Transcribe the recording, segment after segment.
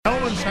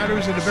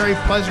Insiders, and a very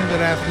pleasant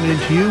good afternoon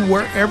to you.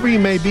 Wherever you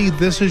may be,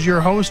 this is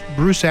your host,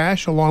 Bruce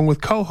Ash, along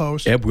with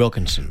co-host Eb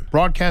Wilkinson.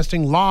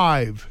 Broadcasting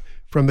live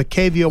from the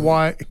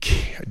KVOI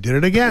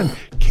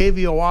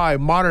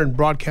Modern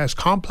Broadcast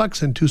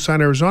Complex in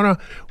Tucson, Arizona,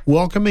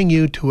 welcoming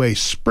you to a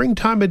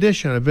springtime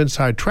edition of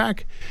Inside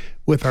Track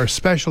with our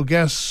special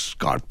guests,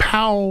 Scott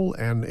Powell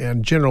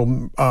and General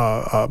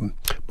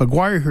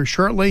McGuire here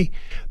shortly.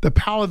 The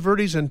Palo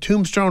Verdes and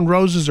Tombstone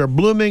roses are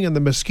blooming and the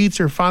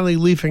mesquites are finally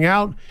leafing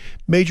out.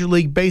 Major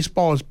League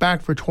Baseball is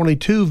back for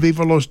 22.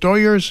 Viva los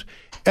Dodgers.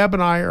 Eb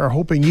and I are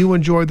hoping you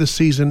enjoy the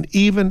season,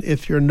 even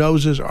if your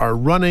noses are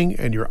running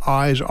and your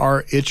eyes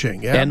are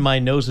itching. Eb? And my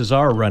noses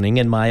are running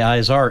and my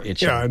eyes are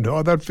itching. Yeah, I know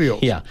how that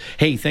feels. Yeah.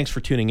 Hey, thanks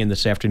for tuning in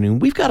this afternoon.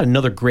 We've got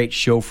another great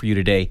show for you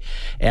today.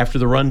 After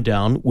the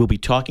rundown, we'll be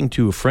talking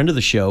to a friend of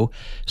the show,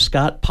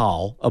 Scott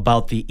Powell,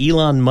 about the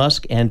Elon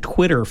Musk and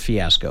Twitter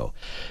fiasco,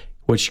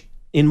 which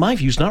in my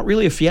view is not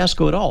really a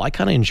fiasco at all. I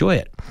kind of enjoy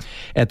it.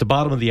 At the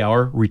bottom of the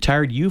hour,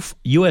 retired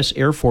U.S.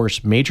 Air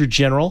Force Major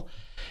General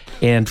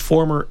and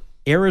former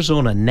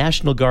Arizona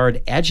National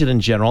Guard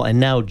Adjutant General and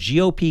now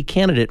GOP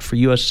candidate for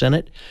U.S.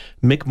 Senate,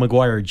 Mick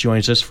McGuire,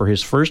 joins us for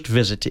his first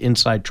visit to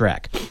Inside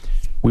Track.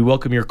 We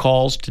welcome your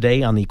calls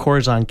today on the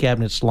Corazon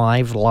Cabinets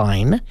Live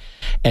line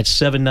at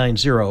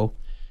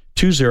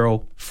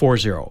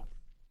 790-2040.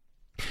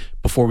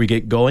 Before we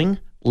get going,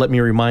 let me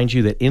remind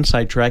you that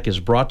Inside Track is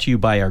brought to you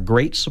by our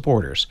great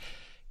supporters,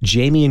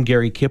 Jamie and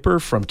Gary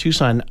Kipper from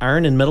Tucson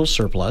Iron and Metal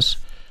Surplus.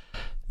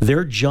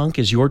 Their junk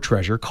is your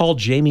treasure. Call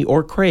Jamie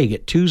or Craig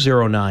at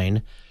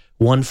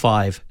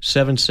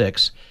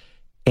 209-1576.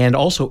 And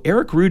also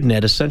Eric Rudin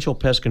at Essential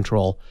Pest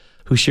Control,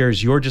 who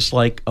shares your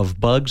dislike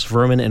of bugs,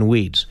 vermin, and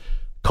weeds.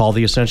 Call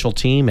the Essential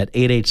team at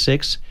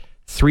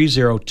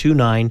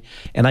 886-3029.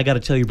 And I got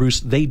to tell you, Bruce,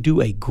 they do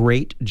a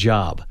great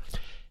job.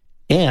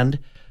 And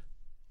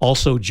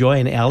also Joy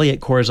and Allie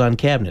at Corazon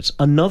Cabinets,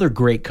 another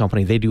great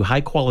company. They do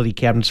high-quality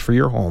cabinets for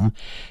your home.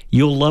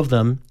 You'll love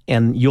them,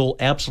 and you'll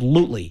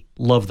absolutely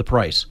love the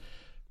price.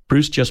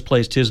 Bruce just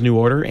placed his new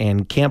order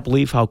and can't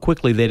believe how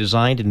quickly they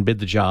designed and bid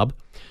the job.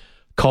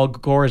 Call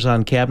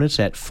Corazon Cabinets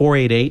at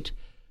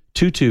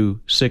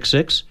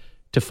 488-2266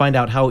 to find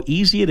out how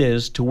easy it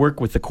is to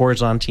work with the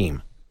Corazon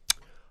team.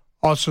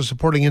 Also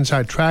supporting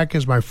Inside Track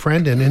is my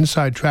friend and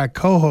Inside Track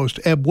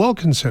co-host, Eb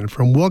Wilkinson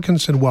from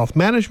Wilkinson Wealth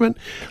Management.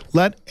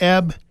 Let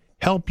Eb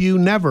help you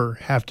never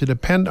have to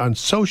depend on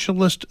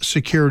socialist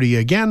security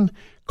again.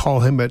 Call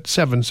him at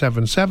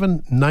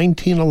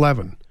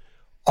 777-1911.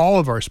 All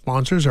of our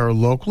sponsors are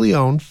locally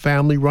owned,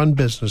 family-run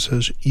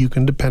businesses you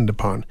can depend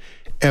upon.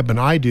 Eb and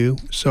I do,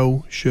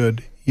 so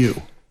should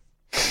you.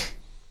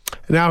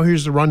 Now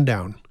here's the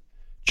rundown.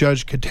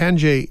 Judge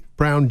Ketanji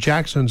Brown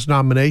Jackson's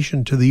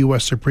nomination to the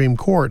U.S. Supreme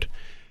Court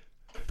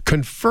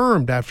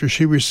confirmed after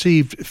she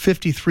received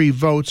 53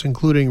 votes,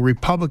 including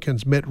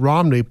Republicans Mitt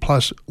Romney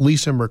plus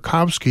Lisa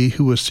Murkowski,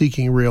 who was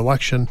seeking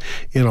re-election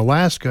in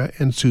Alaska,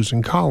 and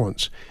Susan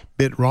Collins.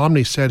 Mitt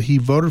Romney said he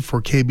voted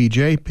for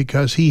KBJ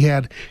because he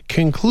had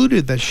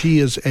concluded that she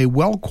is a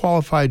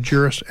well-qualified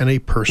jurist and a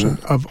person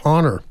of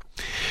honor.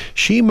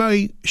 She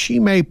may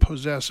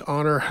possess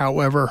honor,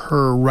 however,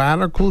 her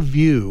radical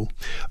view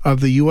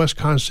of the U.S.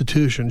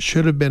 Constitution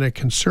should have been a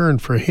concern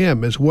for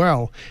him, as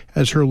well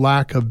as her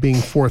lack of being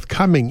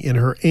forthcoming in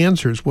her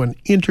answers when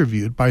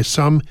interviewed by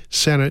some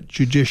Senate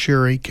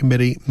Judiciary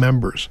Committee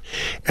members.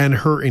 And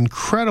her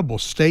incredible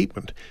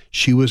statement,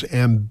 she was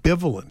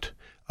ambivalent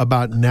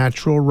about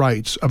natural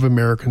rights of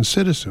American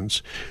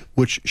citizens,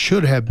 which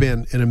should have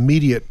been an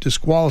immediate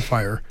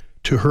disqualifier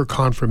to her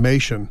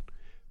confirmation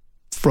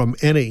from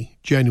any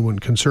genuine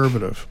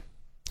conservative.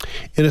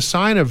 In a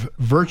sign of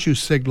virtue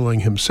signaling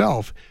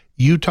himself,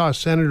 Utah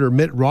Senator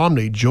Mitt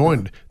Romney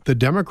joined the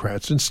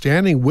Democrats in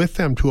standing with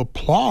them to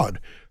applaud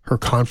her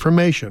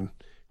confirmation,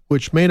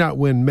 which may not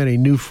win many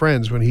new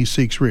friends when he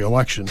seeks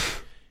re-election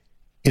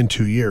in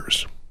 2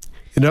 years.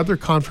 In other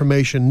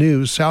confirmation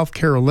news, South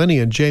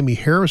Carolinian Jamie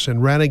Harrison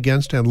ran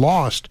against and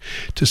lost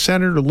to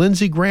Senator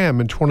Lindsey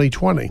Graham in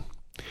 2020.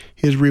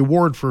 His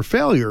reward for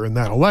failure in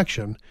that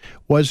election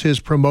was his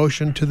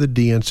promotion to the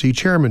DNC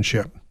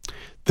chairmanship.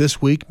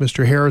 This week,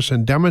 Mr.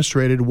 Harrison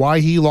demonstrated why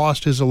he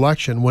lost his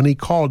election when he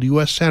called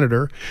U.S.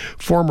 Senator,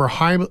 former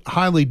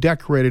highly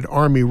decorated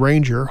Army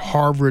Ranger,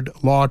 Harvard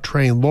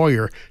law-trained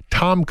lawyer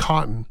Tom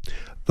Cotton,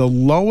 the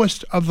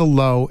lowest of the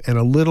low and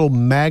a little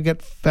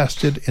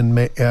maggot-fested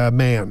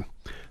man.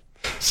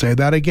 Say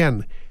that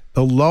again.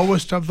 The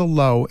lowest of the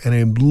low and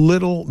a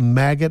little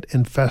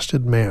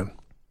maggot-infested man.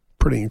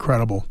 Pretty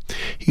incredible.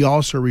 He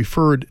also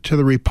referred to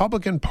the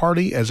Republican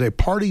Party as a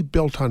party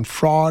built on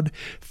fraud,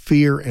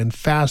 fear, and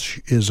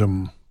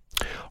fascism.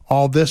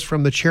 All this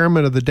from the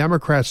chairman of the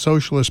Democrat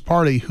Socialist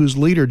Party, whose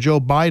leader, Joe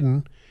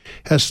Biden,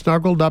 has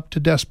snuggled up to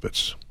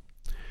despots,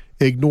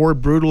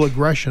 ignored brutal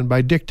aggression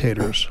by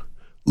dictators,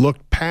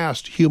 looked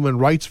past human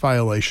rights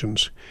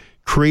violations,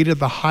 created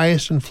the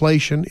highest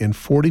inflation in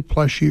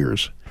 40-plus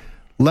years,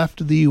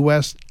 left the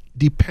U.S.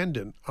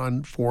 dependent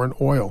on foreign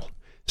oil,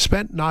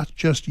 spent not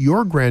just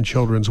your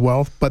grandchildren's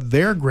wealth, but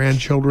their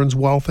grandchildren's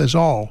wealth as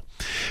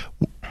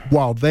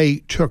while they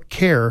took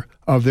care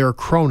of their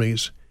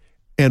cronies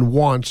and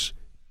wants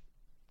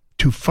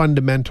to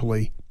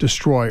fundamentally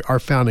destroy our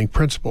founding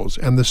principles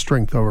and the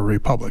strength of a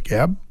republic.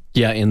 Eb?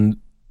 Yeah, and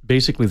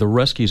basically the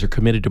Ruskies are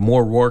committed to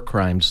more war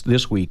crimes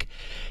this week,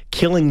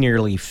 killing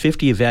nearly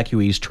 50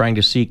 evacuees trying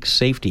to seek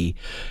safety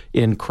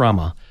in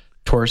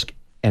Kramatorsk,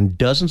 and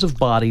dozens of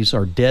bodies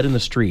are dead in the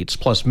streets,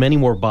 plus many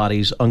more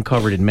bodies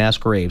uncovered in mass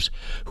graves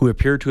who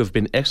appear to have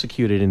been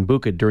executed in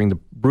Bucha during the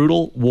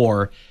brutal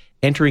war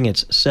entering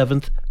its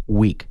 7th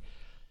week.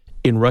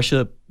 In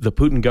Russia, the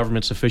Putin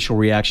government's official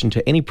reaction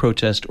to any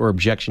protest or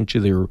objection to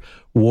the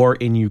war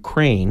in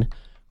Ukraine: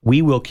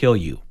 "We will kill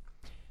you."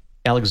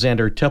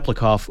 Alexander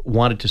Teplikov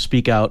wanted to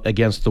speak out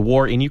against the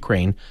war in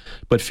Ukraine,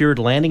 but feared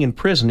landing in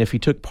prison if he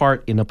took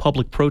part in a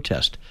public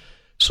protest.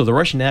 So the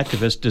Russian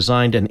activist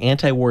designed an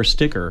anti-war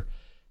sticker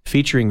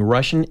featuring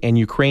Russian and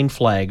Ukraine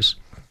flags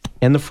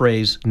and the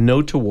phrase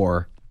 "No to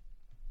War,"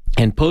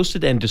 and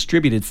posted and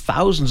distributed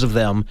thousands of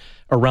them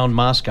around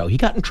Moscow. He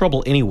got in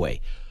trouble anyway.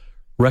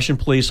 Russian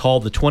police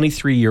hauled the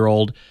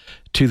 23-year-old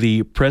to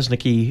the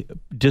Presniki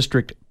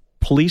district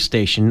police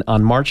station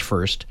on March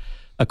 1st.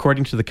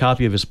 According to the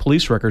copy of his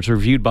police records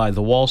reviewed by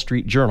the Wall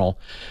Street Journal,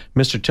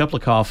 Mr.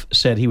 Teplikov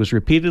said he was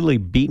repeatedly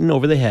beaten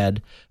over the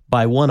head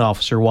by one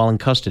officer while in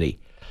custody.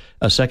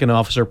 A second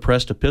officer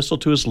pressed a pistol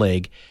to his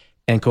leg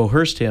and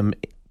coerced him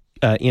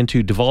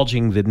into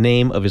divulging the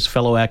name of his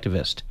fellow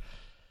activist.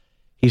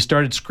 He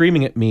started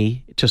screaming at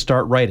me to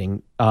start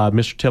writing,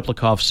 Mr.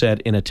 Teplikov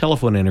said in a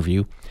telephone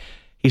interview.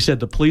 He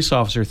said the police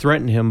officer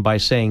threatened him by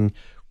saying,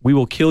 "We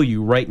will kill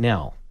you right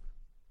now."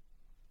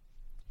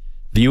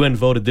 The UN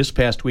voted this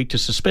past week to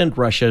suspend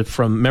Russia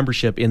from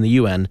membership in the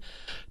UN.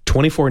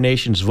 24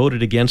 nations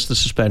voted against the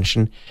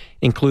suspension,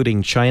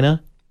 including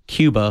China,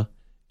 Cuba,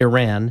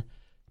 Iran,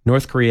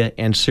 North Korea,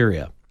 and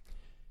Syria.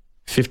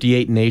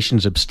 58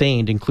 nations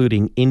abstained,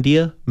 including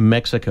India,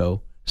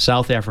 Mexico,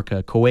 South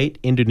Africa, Kuwait,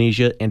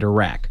 Indonesia, and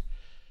Iraq.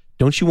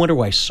 Don't you wonder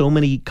why so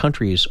many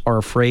countries are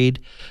afraid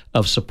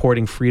of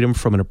supporting freedom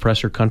from an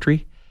oppressor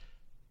country?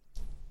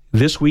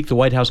 This week, the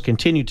White House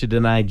continued to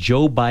deny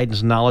Joe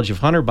Biden's knowledge of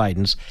Hunter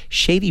Biden's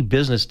shady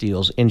business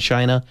deals in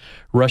China,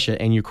 Russia,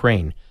 and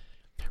Ukraine.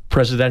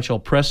 Presidential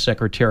Press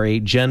Secretary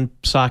Jen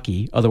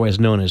Psaki, otherwise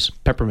known as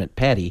Peppermint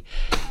Patty,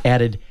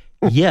 added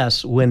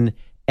yes when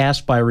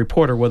asked by a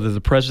reporter whether the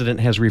president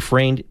has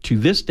refrained to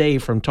this day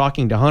from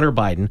talking to Hunter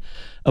Biden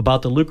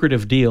about the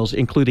lucrative deals,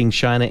 including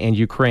China and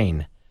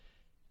Ukraine.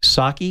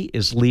 Psaki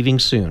is leaving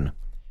soon.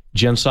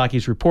 Jen Psaki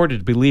is reported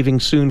to be leaving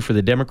soon for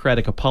the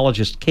Democratic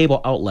apologist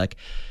cable outlet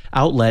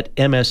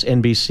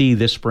MSNBC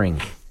this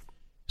spring.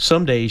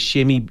 Some days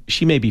she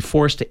may be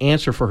forced to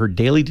answer for her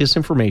daily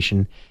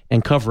disinformation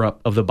and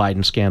cover-up of the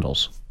Biden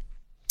scandals.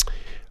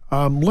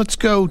 Let's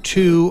go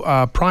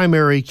to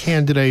primary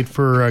candidate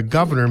for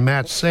governor,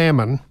 Matt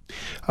Salmon,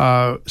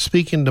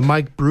 speaking to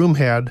Mike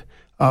Broomhead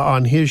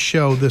on his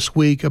show this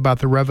week about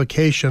the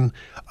revocation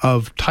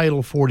of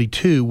Title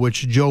 42,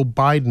 which Joe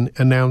Biden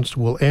announced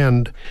will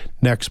end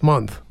next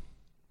month.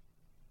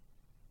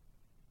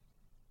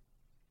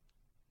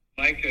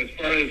 Mike, as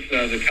far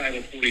as the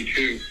Title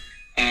 42,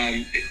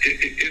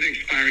 it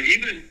expired.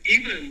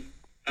 Even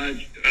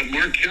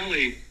Mark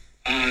Kelly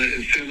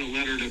sent a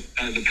letter to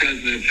the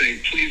president saying,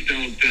 please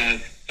don't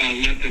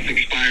let this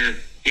expire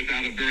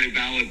without a very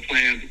valid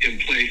plan in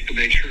place to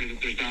make sure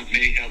that there's not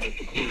mayhem at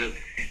the border.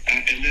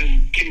 And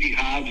then Katie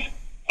Hobbs,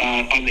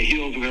 on the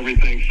heels of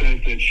everything, says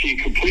that she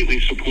completely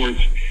supports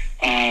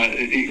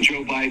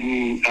Joe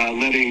Biden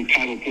letting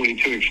Title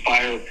 42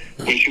 expire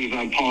when she was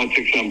on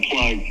Politics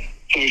Unplugged.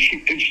 So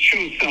it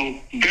shows how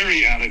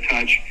very out of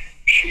touch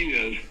she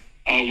is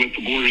with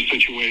the border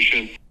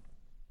situation.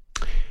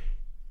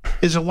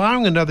 Is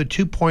allowing another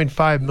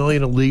 2.5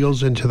 million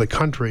illegals into the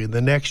country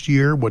the next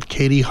year what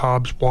Katie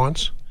Hobbs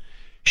wants?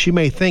 She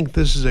may think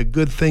this is a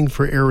good thing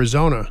for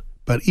Arizona,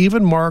 but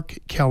even Mark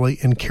Kelly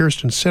and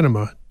Kyrsten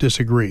Sinema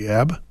disagree.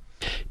 Eb?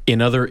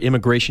 In other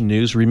immigration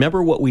news,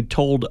 remember what we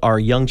told our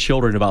young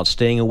children about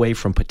staying away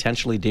from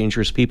potentially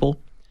dangerous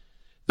people?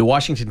 The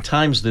Washington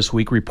Times this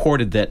week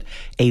reported that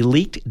a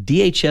leaked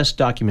DHS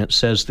document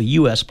says the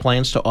U.S.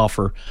 plans to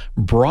offer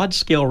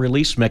broad-scale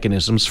release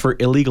mechanisms for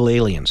illegal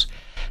aliens.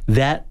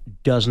 That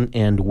doesn't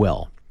end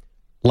well.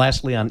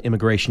 Lastly, on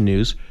immigration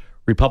news,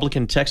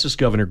 Republican Texas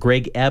Governor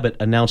Greg Abbott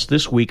announced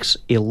this week's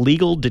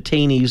illegal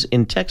detainees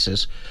in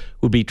Texas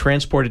would be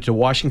transported to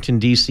Washington,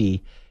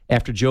 D.C.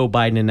 after Joe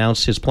Biden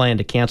announced his plan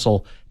to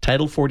cancel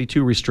Title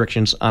 42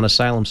 restrictions on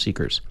asylum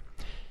seekers.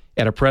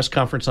 At a press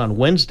conference on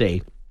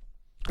Wednesday,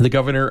 the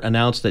governor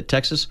announced that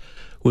Texas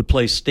would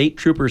place state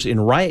troopers in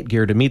riot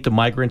gear to meet the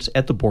migrants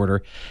at the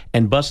border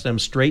and bus them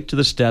straight to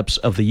the steps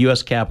of the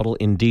U.S. Capitol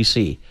in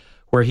D.C.,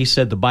 where he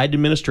said the Biden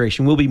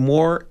administration will be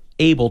more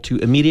able to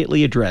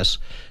immediately address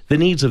the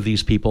needs of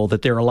these people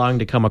that they're allowing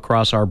to come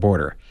across our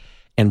border.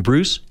 And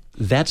Bruce,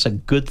 that's a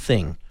good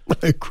thing.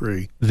 I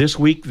agree. This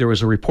week, there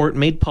was a report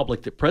made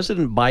public that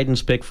President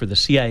Biden's pick for the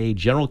CIA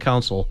General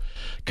Counsel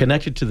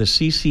connected to the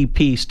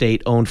CCP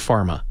state-owned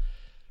pharma.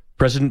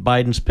 President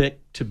Biden's pick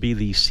to be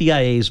the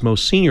CIA's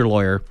most senior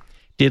lawyer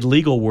did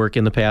legal work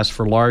in the past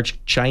for large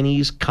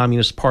Chinese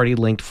Communist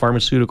Party-linked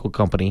pharmaceutical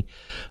company,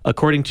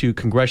 according to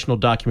congressional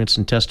documents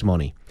and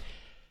testimony.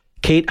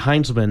 Kate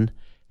Heinzelman,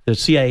 the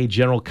CIA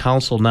General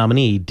Counsel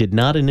nominee, did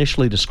not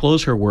initially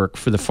disclose her work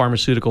for the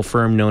pharmaceutical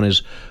firm known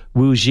as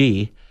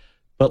WuXi,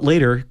 but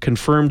later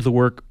confirmed the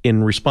work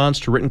in response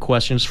to written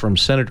questions from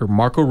Senator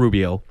Marco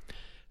Rubio,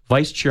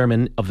 Vice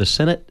Chairman of the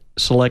Senate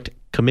Select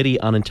Committee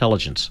on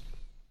Intelligence.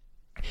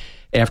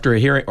 After a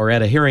hearing, or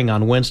at a hearing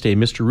on Wednesday,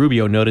 Mr.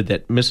 Rubio noted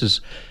that Ms.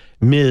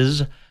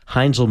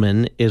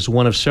 Heinzelman is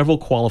one of several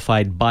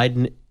qualified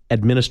Biden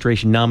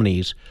administration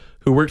nominees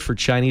who worked for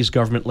Chinese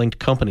government-linked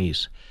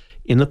companies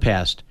in the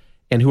past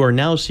and who are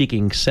now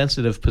seeking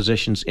sensitive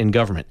positions in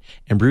government.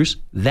 And Bruce,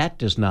 that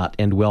does not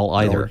end well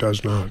either. No, it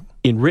does not.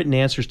 In written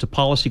answers to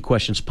policy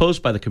questions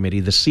posed by the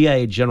committee, the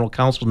CIA General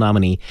Counsel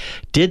nominee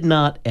did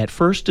not at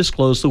first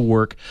disclose the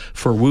work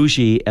for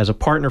WuXi as a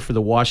partner for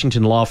the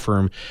Washington law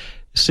firm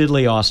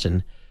Sidley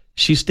Austin.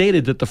 She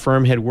stated that the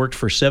firm had worked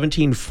for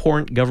 17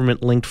 foreign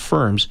government-linked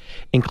firms,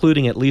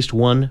 including at least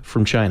one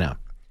from China.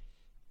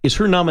 Is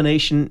her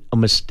nomination a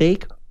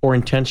mistake or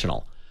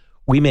intentional?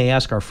 We may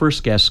ask our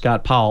first guest,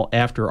 Scott Powell,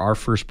 after our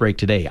first break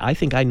today. I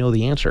think I know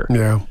the answer.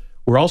 Yeah.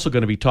 We're also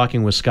going to be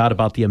talking with Scott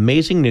about the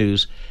amazing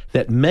news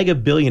that mega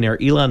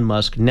billionaire Elon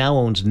Musk now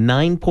owns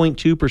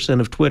 9.2%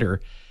 of Twitter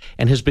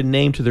and has been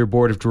named to their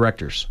board of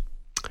directors.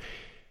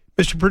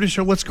 Mr.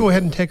 Producer, let's go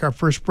ahead and take our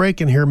first break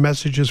and hear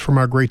messages from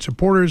our great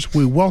supporters.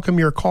 We welcome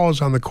your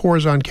calls on the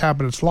Corazon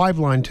Cabinets live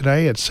line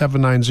today at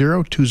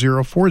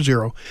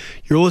 790-2040.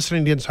 You're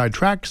listening to Inside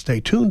Track.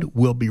 Stay tuned.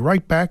 We'll be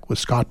right back with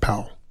Scott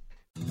Powell.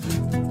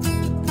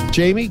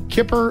 Jamie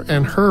Kipper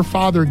and her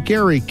father,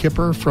 Gary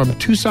Kipper, from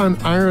Tucson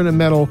Iron and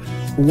Metal.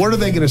 What are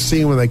they going to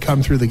see when they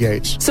come through the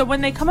gates? So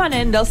when they come on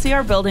in, they'll see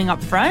our building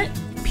up front.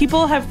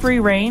 People have free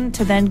reign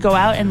to then go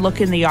out and look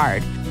in the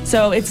yard.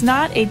 So it's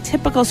not a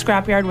typical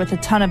scrapyard with a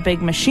ton of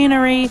big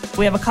machinery.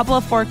 We have a couple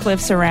of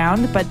forklifts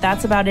around, but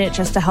that's about it,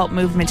 just to help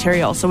move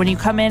material. So when you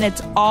come in, it's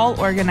all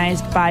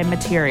organized by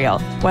material,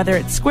 whether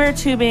it's square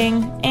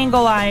tubing,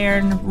 angle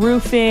iron,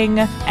 roofing,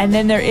 and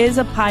then there is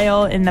a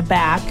pile in the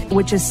back,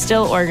 which is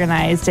still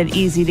organized and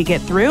easy to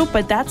get through,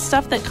 but that's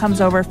stuff that comes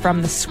over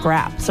from the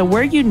scrap. So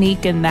we're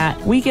unique in that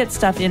we get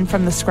stuff in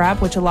from the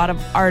scrap, which a lot of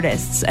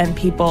artists and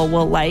people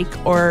will like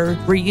or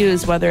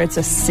reuse, whether it's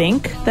a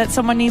sink that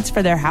someone needs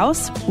for their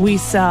house. We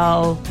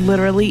sell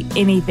literally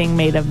anything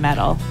made of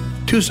metal.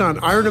 Tucson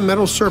Iron and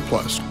Metal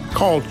Surplus.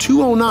 Call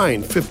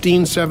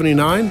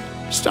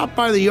 209-1579. Stop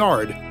by the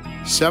yard,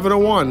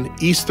 701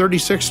 East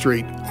 36th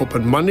Street.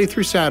 Open Monday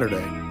through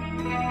Saturday.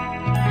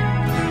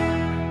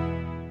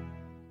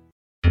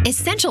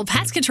 Essential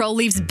Pest Control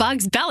leaves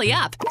bugs belly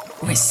up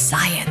with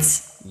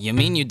science. You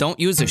mean you don't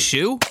use a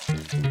shoe?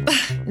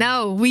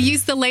 No, we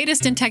use the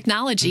latest in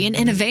technology and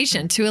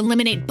innovation to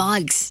eliminate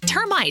bugs,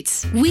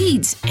 termites,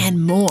 weeds,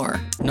 and more.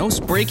 No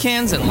spray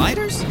cans and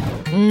lighters?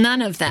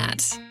 None of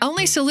that.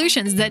 Only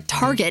solutions that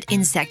target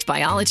insect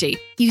biology,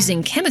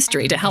 using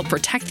chemistry to help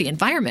protect the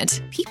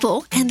environment,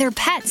 people, and their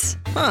pets.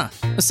 Huh.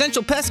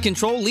 Essential Pest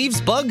Control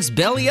leaves bugs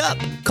belly up.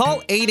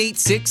 Call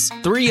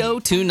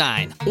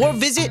 886-3029 or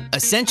visit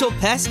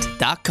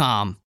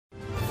essentialpest.com.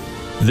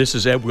 This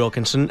is Ed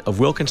Wilkinson of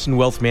Wilkinson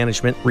Wealth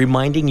Management,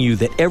 reminding you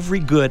that every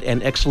good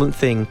and excellent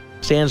thing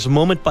stands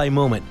moment by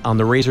moment on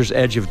the razor's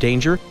edge of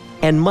danger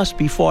and must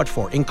be fought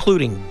for,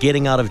 including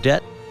getting out of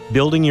debt,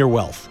 building your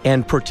wealth,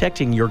 and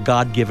protecting your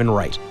God-given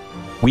right.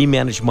 We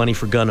manage money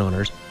for gun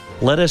owners.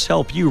 Let us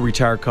help you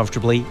retire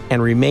comfortably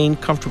and remain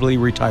comfortably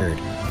retired.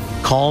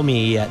 Call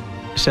me at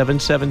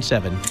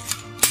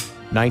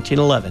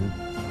 777-1911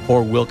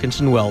 or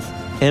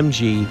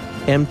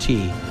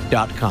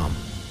WilkinsonWealthMGMT.com.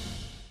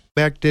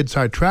 Back to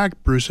Inside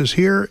Track. Bruce is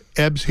here.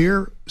 Ebb's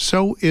here.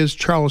 So is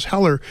Charles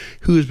Heller,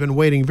 who has been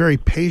waiting very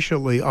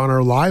patiently on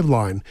our live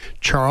line.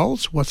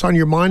 Charles, what's on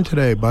your mind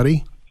today,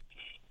 buddy?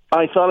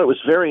 I thought it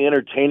was very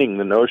entertaining,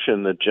 the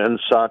notion that Jen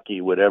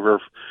Psaki would ever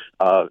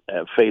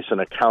face an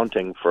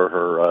accounting for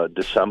her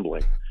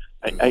dissembling.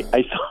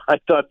 I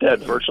thought that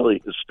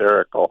virtually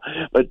hysterical.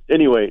 But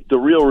anyway, the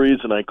real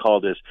reason I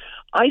called this,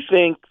 I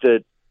think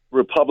that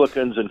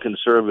Republicans and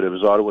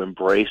conservatives ought to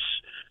embrace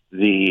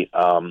the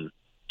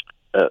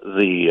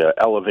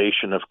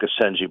elevation of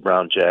Ketanji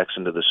Brown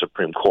Jackson to the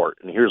Supreme Court,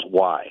 and here's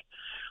why.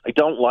 I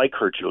don't like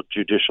her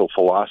judicial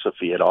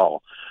philosophy at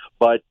all,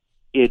 but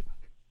it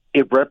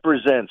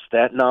represents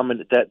that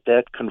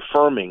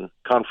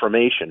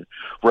confirmation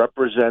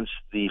represents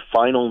the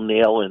final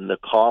nail in the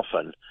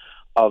coffin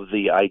of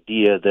the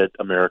idea that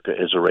America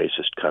is a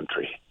racist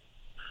country.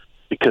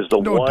 Because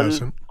it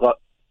doesn't.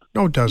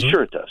 No, it doesn't.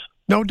 Sure, it does.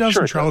 No, it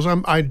doesn't, Sure, Charles.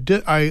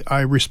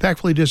 I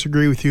respectfully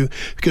disagree with you,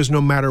 because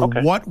no matter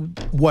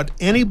what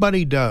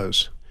anybody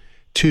does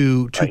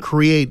to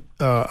create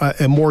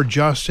a more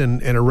just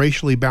and a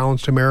racially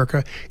balanced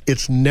America,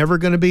 it's never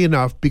going to be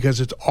enough, because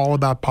it's all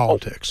about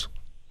politics.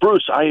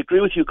 Bruce, I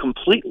agree with you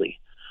completely,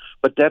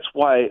 but that's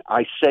why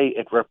I say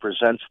it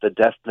represents the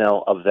death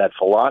knell of that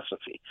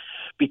philosophy,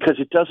 because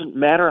it doesn't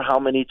matter how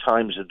many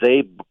times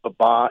they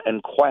baa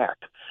and quack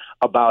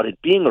about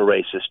it being a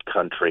racist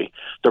country,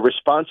 the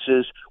response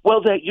is,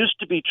 well, that used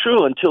to be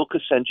true until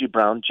Ketanji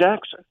Brown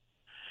Jackson.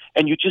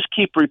 And you just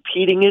keep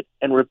repeating it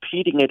and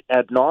repeating it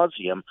ad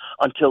nauseum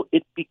until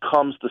it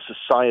becomes the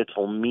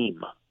societal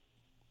meme.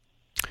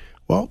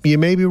 Well, you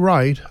may be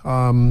right.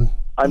 I'm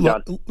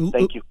done.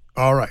 Thank you.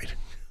 All right.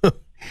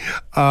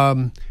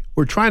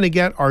 We're trying to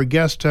get our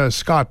guest,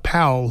 Scott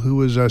Powell,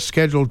 who is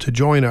scheduled to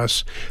join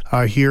us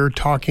here,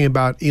 talking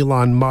about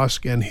Elon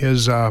Musk and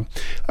his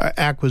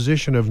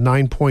acquisition of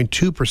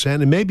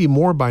 9.2%, and maybe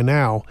more by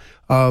now,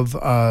 of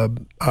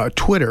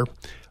Twitter,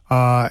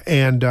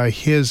 and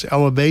his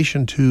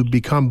elevation to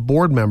become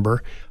board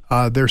member.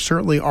 There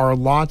certainly are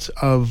lots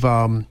of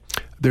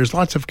there's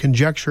lots of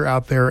conjecture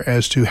out there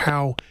as to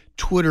how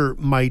Twitter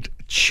might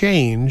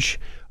change.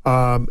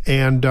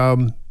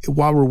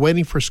 While we're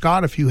waiting for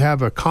Scott, if you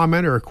have a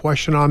comment or a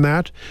question on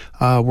that,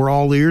 we're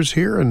all ears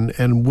here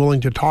and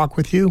willing to talk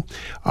with you.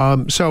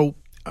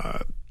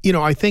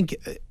 I think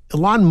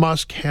Elon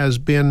Musk has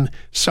been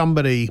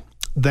somebody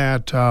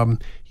that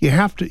you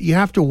have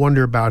to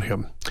wonder about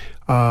him.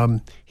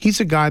 He's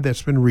a guy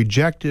that's been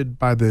rejected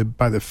by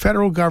the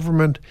federal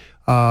government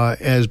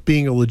as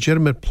being a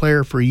legitimate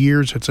player for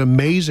years. It's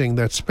amazing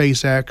that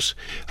SpaceX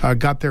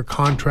got their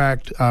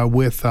contract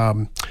with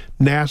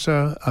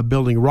NASA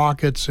building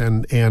rockets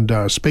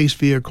and space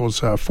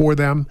vehicles for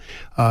them.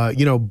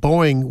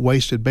 Boeing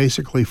wasted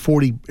basically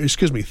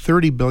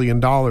 $30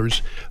 billion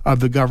of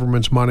the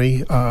government's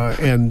money,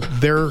 and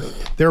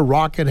their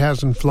rocket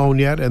hasn't flown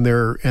yet, and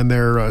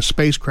their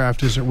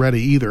spacecraft isn't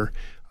ready either.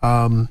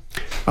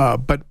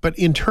 But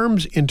in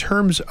terms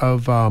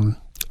of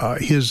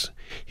his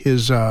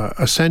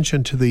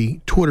ascension to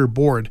the Twitter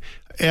board,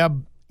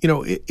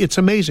 it's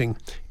amazing.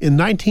 In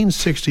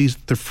 1960s,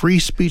 the free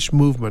speech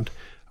movement,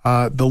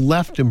 the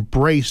left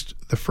embraced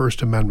the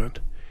First Amendment.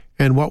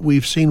 And what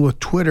we've seen with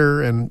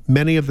Twitter and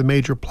many of the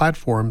major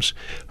platforms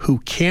who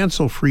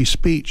cancel free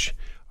speech,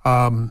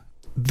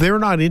 they're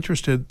not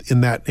interested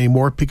in that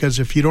anymore, because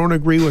if you don't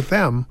agree with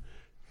them,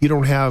 you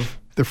don't have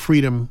the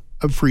freedom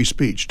of free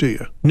speech, do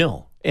you?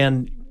 No.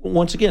 And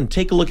once again,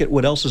 take a look at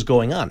what else is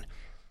going on.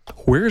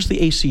 Where's the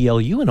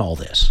ACLU in all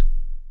this?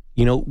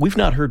 We've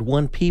not heard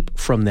one peep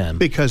from them.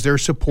 Because they're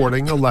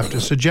supporting a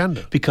leftist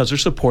agenda. Because they're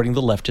supporting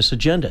the leftist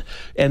agenda.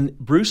 And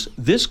Bruce,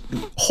 this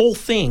whole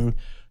thing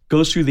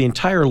goes through the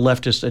entire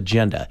leftist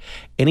agenda.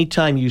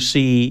 Anytime you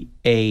see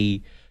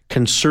a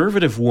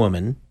conservative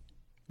woman,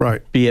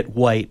 right, be it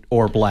white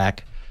or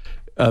black,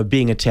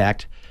 being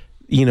attacked,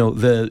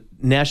 the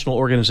National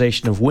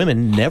Organization of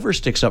Women never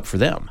sticks up for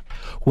them.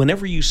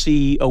 Whenever you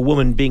see a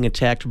woman being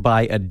attacked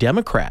by a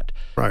Democrat,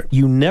 right,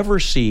 you never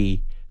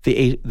see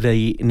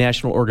the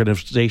National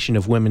Organization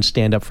of Women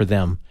stand up for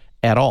them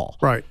at all.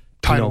 Right.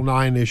 Title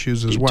IX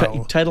issues as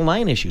well. Title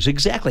IX issues,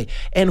 exactly.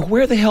 And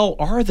where the hell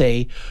are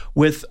they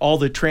with all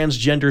the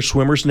transgender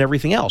swimmers and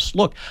everything else?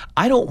 Look,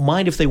 I don't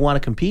mind if they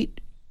want to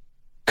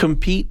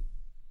compete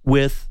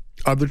with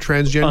other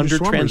transgender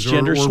swimmers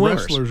or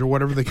wrestlers or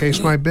whatever the case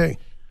might be.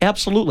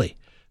 Absolutely.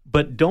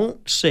 But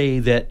don't say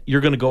that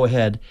you're going to go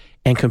ahead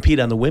and compete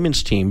on the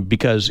women's team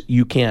because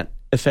you can't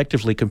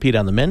effectively compete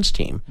on the men's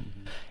team,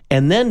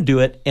 and then do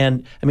it.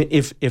 And I mean,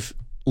 if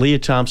Leah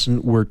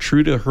Thompson were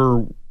true to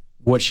her,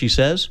 what she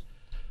says,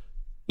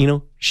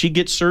 she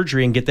gets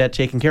surgery and get that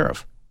taken care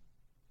of.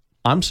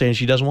 I'm saying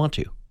she doesn't want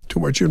to. Too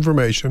much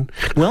information.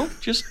 Well,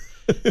 just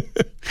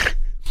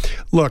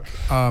look.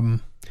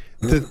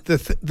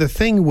 The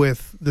thing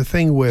with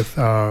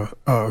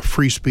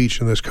free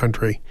speech in this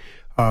country.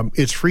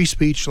 It's free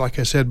speech, like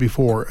I said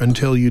before,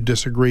 until you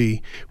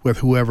disagree with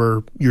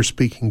whoever you're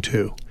speaking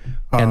to.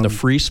 And the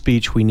free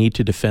speech we need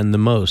to defend the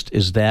most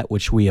is that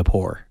which we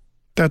abhor.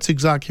 That's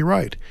exactly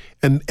right.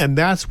 And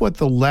that's what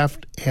the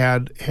left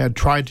had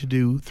tried to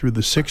do through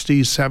the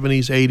 60s,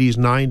 70s, 80s,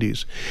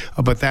 90s.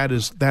 But that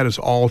is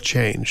all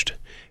changed.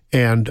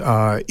 And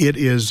it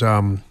is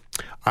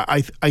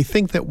I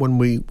think that when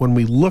we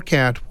look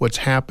at what's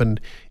happened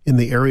in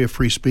the area of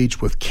free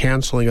speech with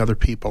canceling other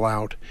people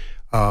out,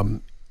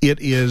 it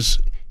is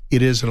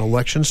an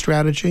election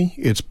strategy.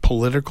 It's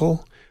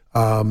political,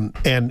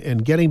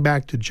 and getting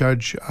back to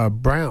Judge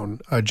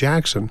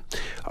Jackson.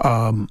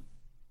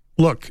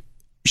 Look,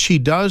 she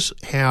does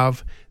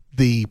have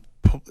the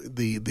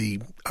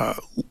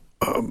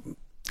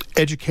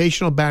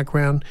educational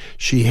background.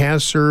 She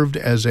has served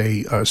as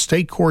a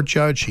state court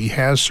judge. She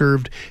has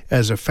served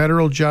as a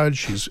federal judge.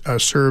 She's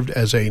served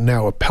as a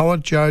now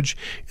appellate judge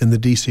in the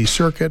D.C.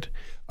 Circuit.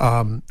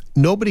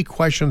 Nobody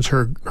questions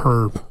her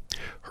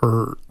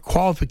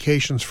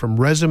qualifications from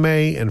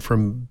resume and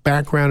from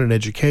background and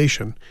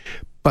education,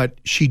 but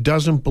she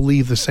doesn't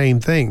believe the same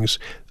things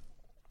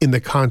in the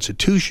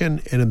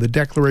Constitution and in the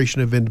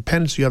Declaration of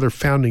Independence, the other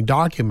founding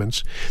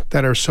documents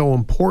that are so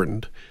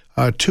important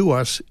to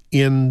us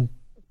in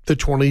the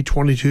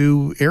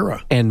 2022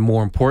 era. And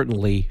more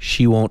importantly,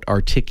 she won't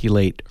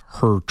articulate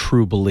her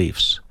true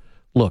beliefs.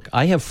 Look,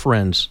 I have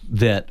friends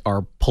that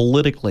are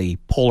politically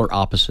polar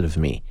opposite of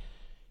me,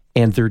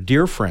 and they're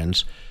dear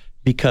friends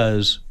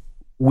because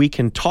we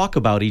can talk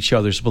about each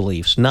other's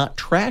beliefs, not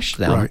trash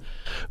them, Right.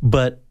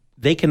 but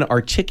they can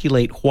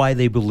articulate why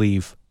they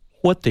believe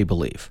what they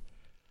believe.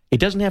 It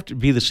doesn't have to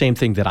be the same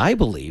thing that I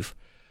believe,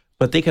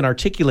 but they can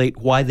articulate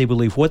why they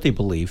believe what they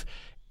believe,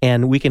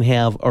 and we can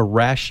have a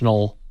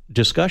rational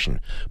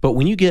discussion. But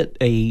when you get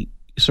a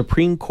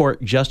Supreme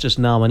Court justice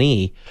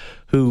nominee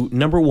who,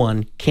 number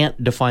one,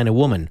 can't define a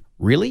woman,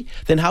 really?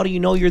 Then how do you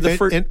know you're the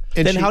first?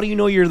 How do you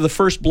know you're the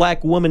first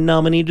black woman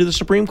nominee to the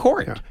Supreme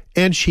Court? Yeah.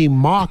 And she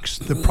mocks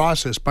the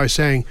process by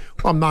saying,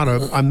 "Well,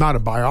 I'm not a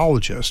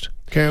biologist."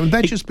 Okay, and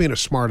that's just being a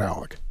smart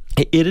aleck.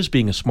 It is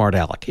being a smart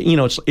aleck. You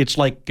know, it's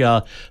like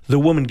the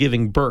woman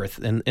giving birth,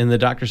 and the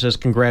doctor says,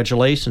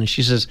 "Congratulations."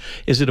 She says,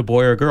 "Is it a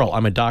boy or a girl?"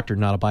 "I'm a doctor,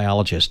 not a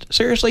biologist."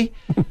 Seriously?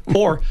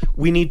 Or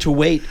we need to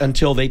wait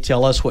until they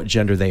tell us what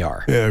gender they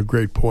are. Yeah,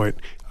 great point.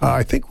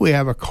 I think we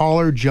have a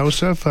caller,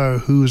 Joseph,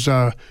 who's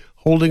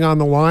holding on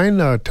the line.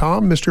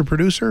 Tom, Mr.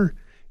 Producer,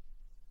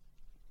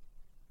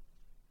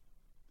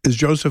 is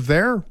Joseph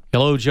there?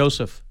 Hello,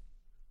 Joseph.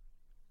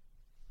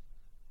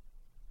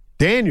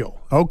 Daniel.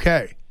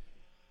 Okay.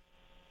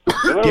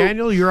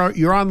 Daniel,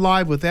 you're on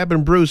live with Ebb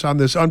and Bruce on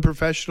this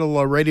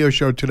unprofessional radio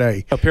show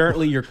today.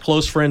 Apparently, your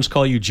close friends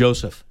call you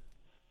Joseph.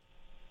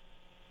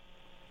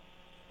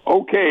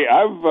 Okay,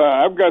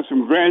 I've got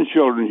some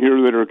grandchildren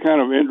here that are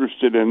kind of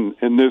interested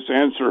in this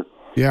answer.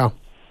 Yeah.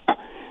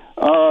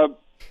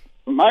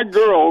 My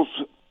girls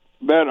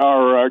that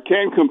are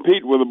can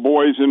compete with the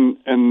boys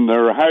in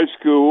their high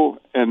school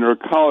and their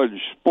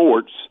college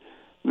sports,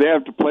 they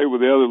have to play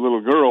with the other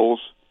little girls.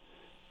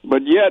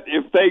 But yet,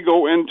 if they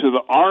go into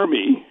the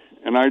Army,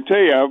 and I tell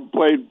you,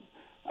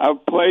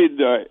 I've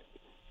played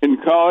in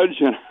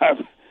college, and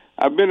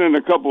I've been in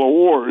a couple of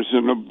wars,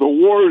 and the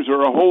wars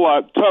are a whole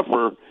lot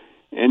tougher,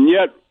 and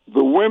yet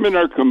the women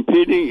are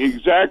competing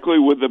exactly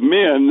with the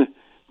men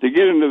to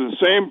get into the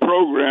same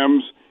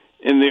programs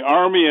in the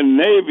Army and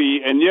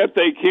Navy, and yet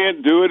they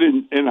can't do it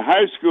in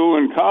high school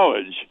and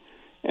college.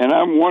 And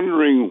I'm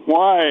wondering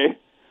why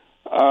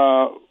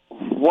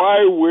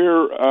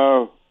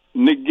we're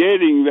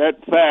negating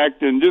that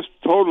fact and just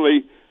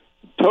totally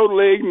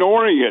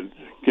ignoring it.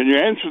 Can you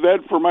answer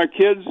that for my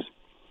kids?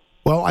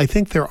 Well, I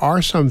think there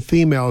are some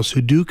females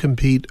who do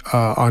compete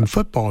on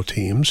football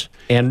teams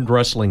and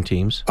wrestling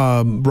teams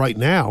right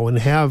now, and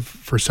have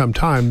for some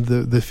time.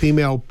 The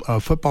female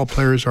football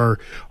players are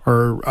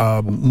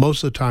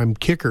most of the time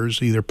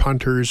kickers, either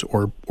punters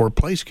or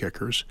place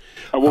kickers.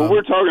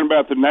 We're talking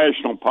about the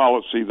national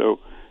policy, though.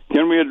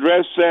 Can we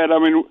address that? I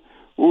mean,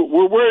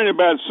 we're worrying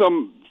about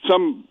some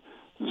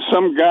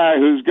guy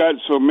who's got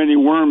so many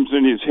worms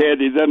in his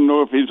head he doesn't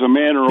know if he's a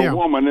man or a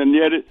woman, and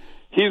yet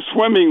he's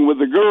swimming with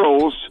the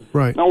girls.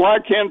 Right. Now, why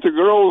can't the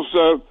girls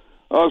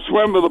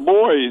swim with the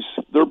boys?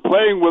 They're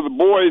playing with the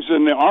boys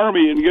in the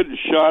Army and getting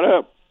shot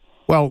up.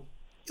 Well,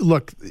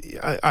 look,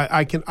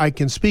 I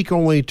can speak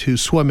only to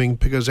swimming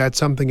because that's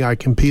something I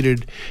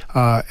competed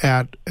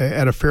at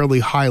a fairly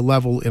high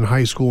level in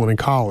high school and in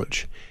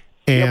college.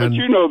 And yeah, but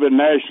you know the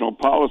national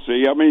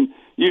policy. I mean,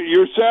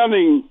 you're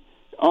sounding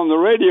on the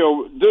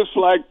radio just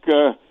like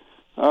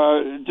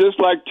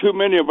too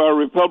many of our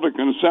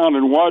Republicans sound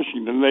in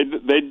Washington.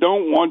 They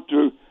don't want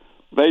to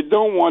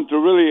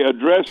really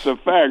address the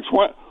facts.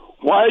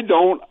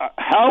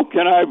 How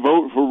can I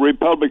vote for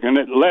Republican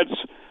that lets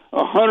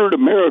 100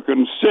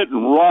 Americans sit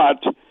and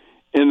rot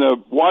in a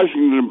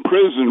Washington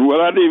prison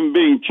without even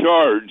being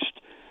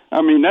charged?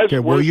 I mean, that's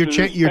worse than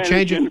the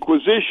Spanish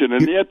Inquisition,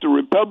 and yet the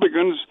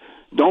Republicans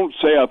don't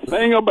say a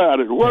thing about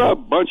it. What a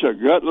bunch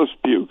of gutless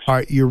pukes! All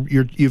right,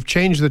 you've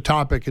changed the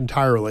topic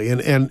entirely,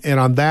 and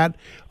on that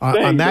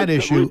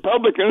issue,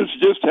 Republicans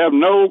just have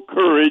no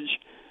courage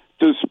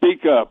to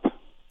speak up.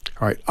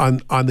 All right,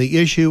 on the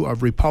issue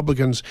of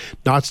Republicans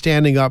not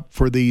standing up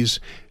for these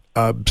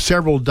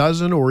several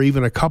dozen or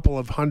even a couple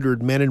of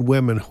hundred men and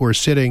women who are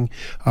sitting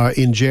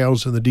in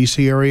jails in the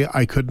D.C. area,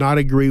 I could not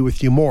agree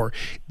with you more.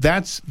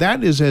 That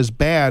is as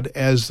bad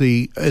as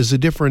the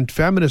different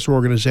feminist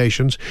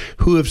organizations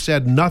who have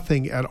said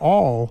nothing at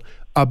all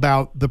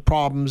about the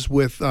problems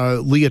with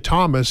Leah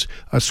Thomas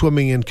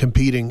swimming and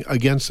competing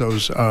against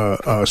those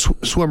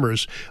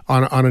swimmers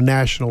on a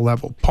national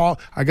level. Paul,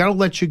 I got to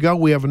let you go.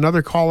 We have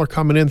another caller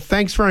coming in.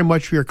 Thanks very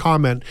much for your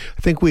comment.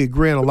 I think we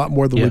agree on a lot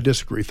more than we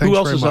disagree. Thanks Who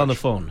else very is much. on the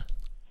phone?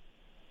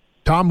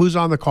 Tom, who's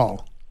on the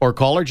call? Or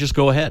caller, just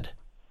go ahead.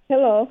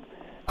 Hello.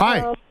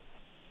 Hi.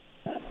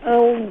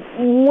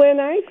 When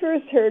I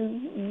first heard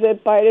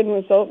that Biden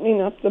was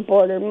opening up the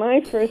border,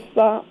 my first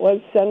thought was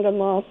send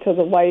them all to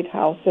the White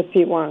House if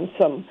he wants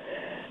them.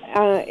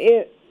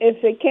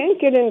 If they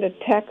can't get into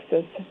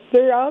Texas,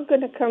 they're all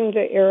going to come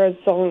to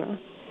Arizona.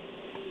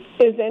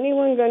 Is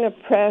anyone going to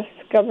press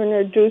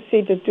Governor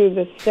Ducey to do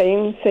the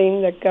same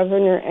thing that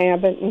Governor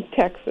Abbott in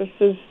Texas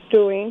is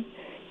doing,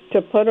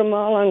 to put them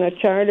all on a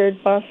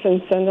chartered bus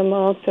and send them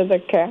all to the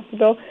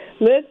Capitol?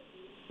 Let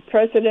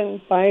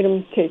President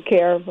Biden take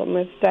care of them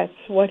if that's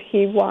what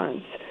he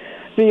wants.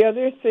 The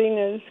other thing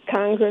is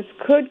Congress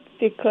could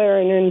declare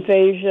an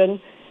invasion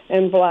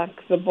and block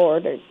the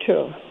border,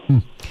 too.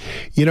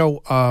 You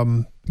know,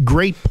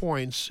 great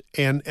points,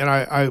 and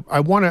I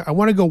want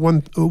to go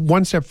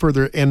one step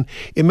further, and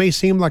it may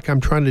seem like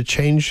I'm trying to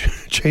change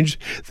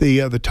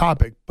the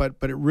topic, but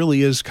it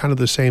really is kind of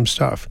the same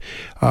stuff.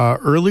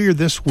 Earlier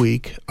this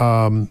week,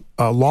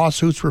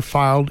 lawsuits were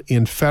filed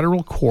in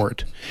federal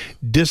court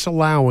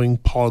disallowing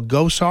Paul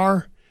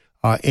Gosar,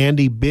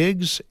 Andy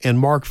Biggs, and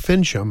Mark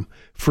Fincham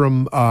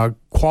from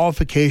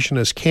qualification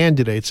as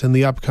candidates in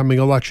the upcoming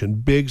election.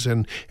 Biggs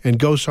and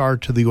Gosar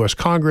to the U.S.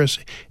 Congress,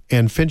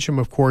 and Fincham,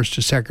 of course,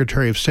 to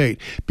Secretary of State,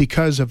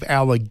 because of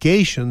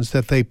allegations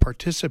that they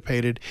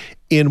participated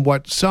in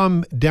what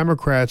some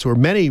Democrats, or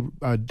many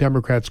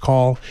Democrats,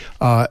 call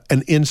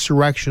an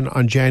insurrection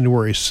on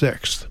January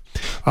 6th.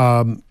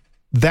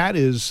 That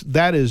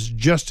is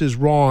just as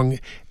wrong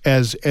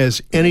as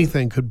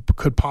anything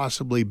could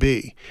possibly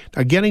be.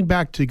 Now, getting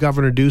back to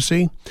Governor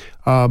Ducey,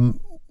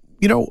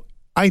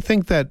 I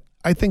think that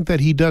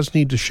he does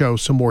need to show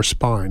some more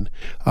spine,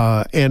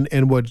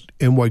 and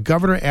what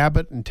Governor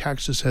Abbott in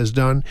Texas has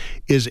done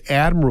is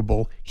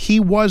admirable. He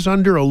was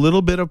under a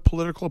little bit of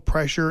political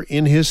pressure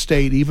in his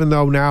state, even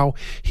though now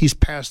he's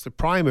past the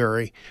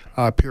primary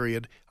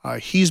period.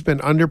 He's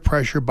been under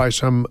pressure by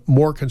some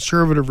more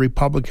conservative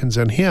Republicans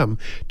than him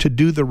to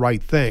do the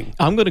right thing.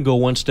 I'm going to go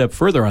one step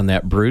further on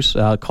that, Bruce.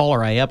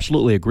 Caller, I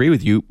absolutely agree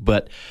with you,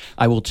 but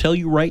I will tell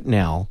you right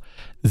now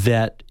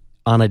that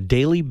on a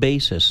daily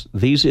basis,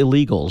 these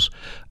illegals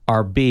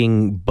are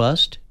being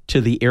bused to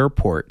the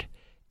airport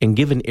and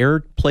given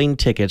airplane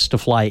tickets to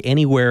fly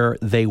anywhere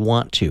they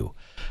want to.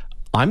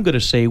 I'm going to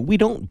say we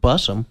don't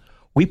bus them.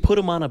 We put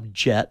them on a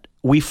jet.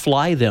 We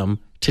fly them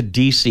to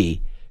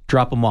D.C.,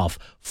 drop them off.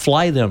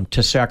 Fly them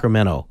to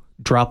Sacramento,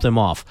 drop them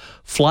off.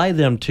 Fly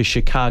them to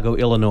Chicago,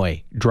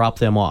 Illinois, drop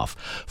them off.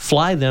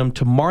 Fly them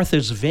to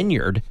Martha's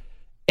Vineyard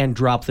and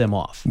drop them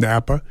off.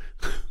 Napa?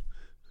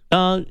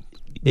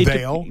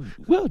 Vail?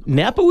 Well,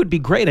 Napa would be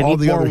great. I all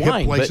need the more other wine,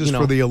 hip places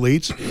for the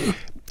elites.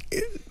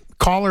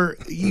 Caller,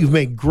 you've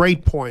made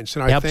great points,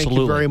 and I thank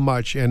you very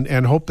much,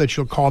 and hope that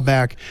you'll call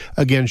back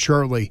again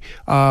shortly.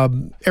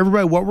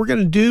 Everybody, what we're going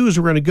to do is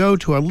we're going to go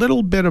to a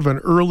little bit of an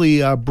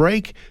early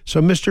break.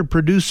 So, Mr.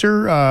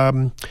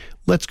 Producer,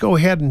 let's go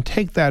ahead and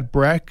take that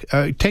break.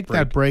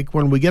 That break.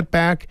 When we get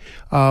back,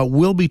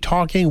 we'll be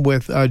talking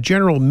with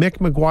General Mick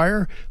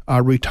McGuire,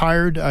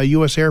 retired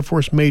U.S. Air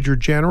Force Major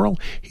General.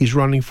 He's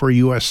running for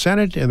U.S.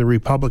 Senate in the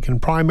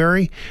Republican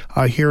primary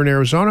here in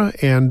Arizona.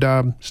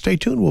 And stay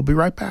tuned. We'll be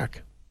right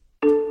back.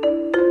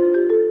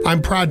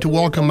 I'm proud to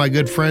welcome my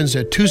good friends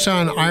at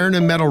Tucson Iron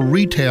and Metal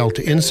Retail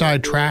to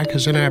Inside Track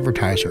as an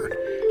advertiser.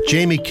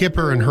 Jamie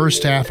Kipper and her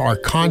staff are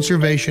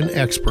conservation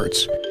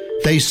experts.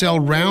 They sell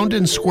round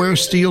and square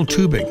steel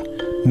tubing,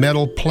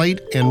 metal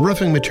plate and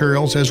roofing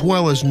materials, as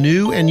well as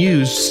new and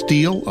used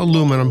steel,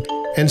 aluminum,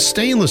 and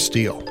stainless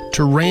steel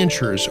to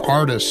ranchers,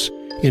 artists,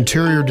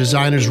 interior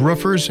designers,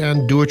 roofers,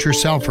 and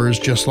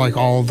do-it-yourselfers, just like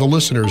all of the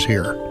listeners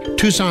here.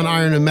 Tucson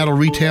Iron and Metal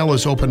Retail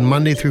is open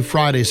Monday through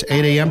Fridays,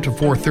 8 a.m. to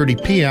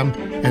 4:30 p.m.,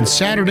 and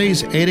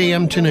Saturdays, 8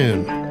 a.m. to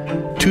noon.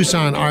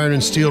 Tucson Iron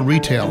and Steel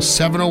Retail,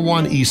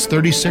 701 East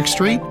 36th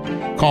Street.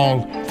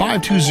 Call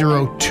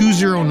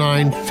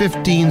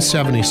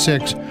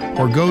 520-209-1576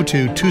 or go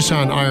to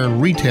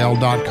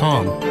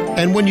TucsonIronRetail.com.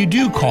 And when you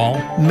do call,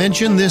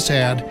 mention this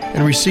ad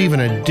and receive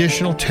an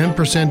additional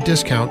 10%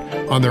 discount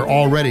on their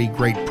already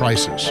great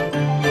prices.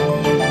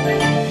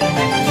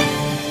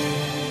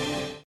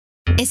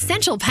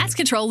 Essential Pest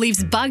Control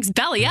leaves bugs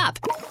belly up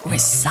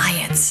with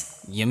science.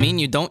 You mean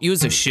you don't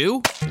use a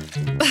shoe?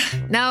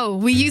 No,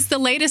 we use the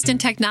latest in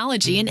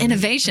technology and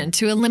innovation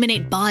to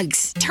eliminate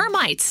bugs,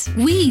 termites,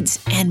 weeds,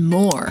 and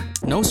more.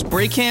 No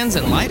spray cans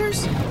and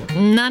lighters?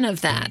 None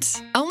of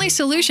that. Only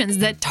solutions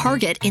that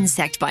target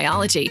insect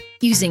biology,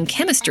 using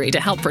chemistry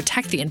to help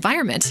protect the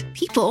environment,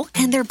 people,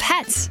 and their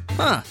pets.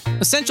 Huh.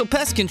 Essential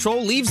Pest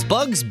Control leaves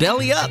bugs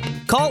belly up.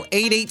 Call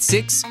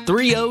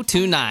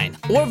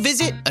 886-3029 or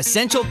visit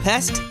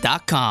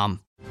essentialpest.com.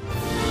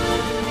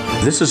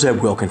 This is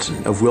Ed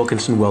Wilkinson of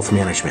Wilkinson Wealth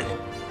Management.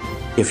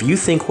 If you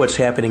think what's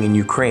happening in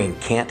Ukraine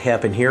can't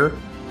happen here,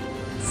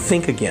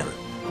 think again.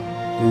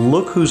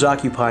 Look who's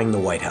occupying the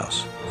White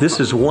House. This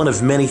is one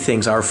of many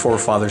things our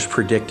forefathers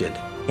predicted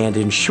and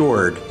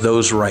ensured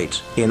those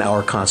rights in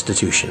our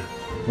Constitution.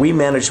 We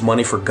manage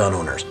money for gun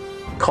owners.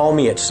 Call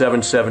me at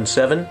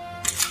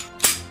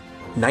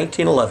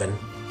 777-1911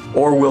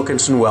 or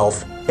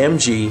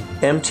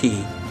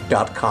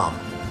WilkinsonWealthMGMT.com.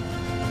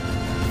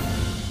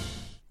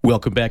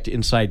 Welcome back to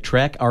Inside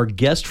Track. Our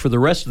guest for the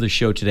rest of the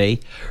show today,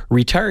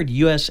 retired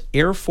U.S.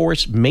 Air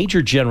Force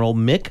Major General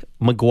Mick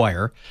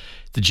McGuire.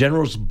 The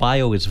general's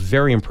bio is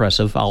very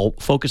impressive. I'll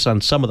focus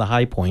on some of the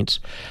high points.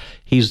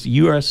 He's the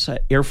U.S.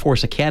 Air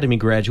Force Academy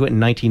graduate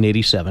in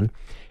 1987,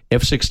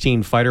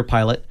 F-16 fighter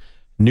pilot,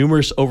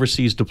 numerous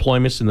overseas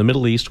deployments in the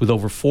Middle East with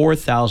over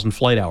 4,000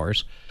 flight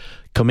hours,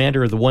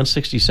 commander of the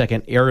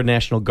 162nd Air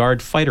National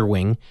Guard Fighter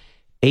Wing,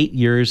 8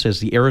 years as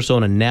the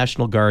Arizona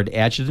National Guard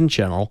Adjutant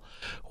General,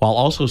 while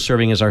also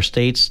serving as our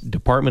state's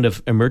Department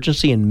of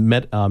Emergency and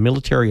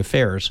Military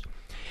Affairs.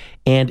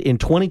 And in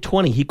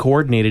 2020, he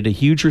coordinated a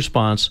huge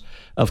response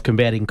of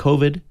combating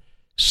COVID,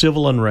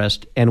 civil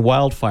unrest, and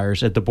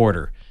wildfires at the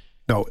border.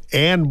 No,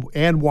 and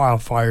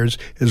wildfires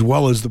as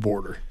well as the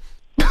border.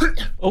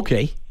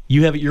 Okay.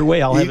 You have it your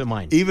way, I'll have it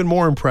mine. Even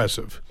more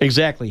impressive.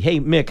 Exactly.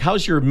 Hey, Mick,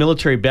 how's your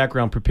military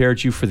background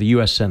prepared you for the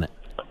U.S. Senate?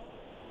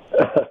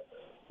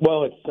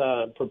 Well,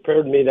 it's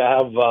prepared me to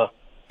have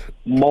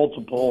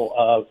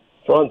multiple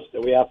fronts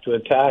that we have to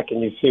attack,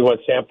 and you see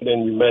what's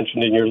happening. You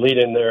mentioned in your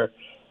lead-in there,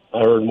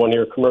 I heard one of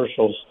your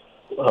commercials,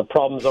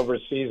 problems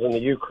overseas in the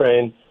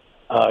Ukraine,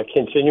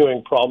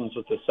 continuing problems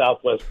with the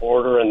southwest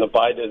border and the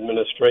Biden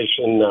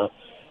administration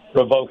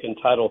revoking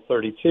Title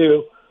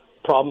 32,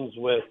 problems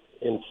with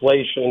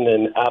inflation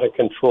and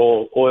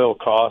out-of-control oil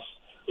costs,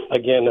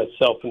 again, a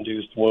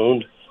self-induced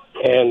wound,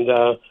 and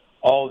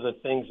all of the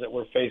things that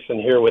we're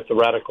facing here with the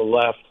radical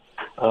left,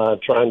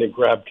 trying to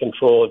grab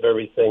control of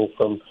everything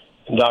from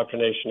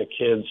indoctrination of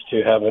kids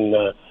to having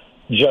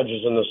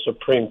judges in the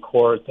Supreme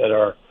Court that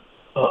are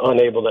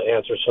unable to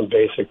answer some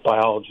basic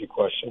biology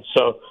questions.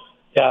 So,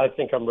 yeah, I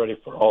think I'm ready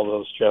for all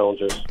those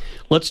challenges.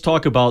 Let's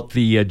talk about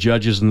the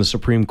judges in the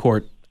Supreme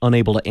Court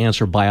unable to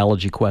answer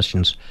biology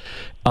questions.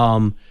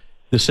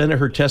 The Senate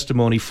heard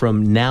testimony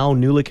from now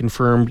newly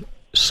confirmed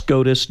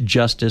SCOTUS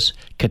Justice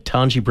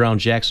Ketanji Brown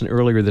Jackson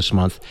earlier this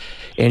month,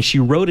 and she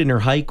wrote in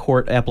her high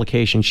court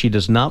application she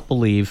does not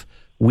believe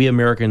we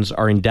Americans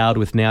are endowed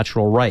with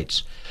natural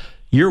rights.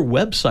 Your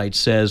website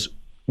says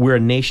we're a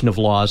nation of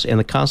laws and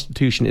the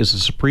Constitution is the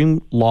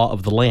supreme law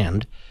of the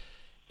land.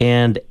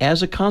 And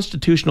as a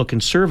constitutional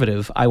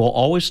conservative, I will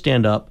always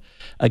stand up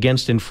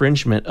against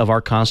infringement of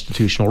our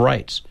constitutional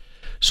rights.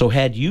 So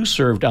had you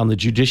served on the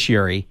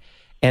judiciary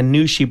and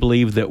knew she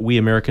believed that we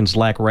Americans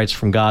lack rights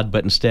from God,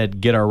 but instead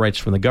get our rights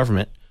from the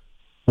government,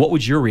 what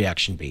would your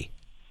reaction be?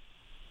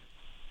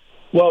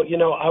 Well, you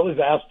know, I was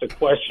asked a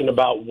question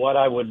about what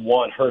I would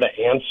want her to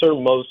answer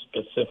most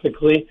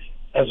specifically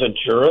as a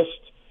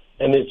jurist,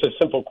 and it's a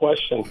simple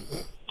question.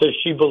 Does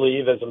she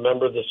believe, as a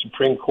member of the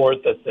Supreme Court,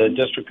 that the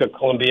District of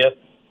Columbia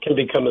can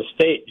become a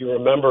state? You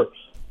remember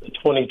the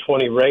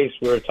 2020 race,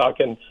 we were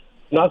talking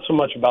not so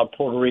much about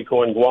Puerto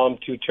Rico and Guam,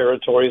 two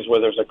territories where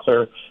there's a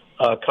clear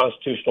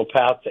constitutional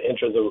path to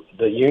enter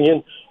the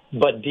Union,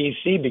 but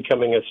D.C.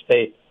 becoming a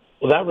state.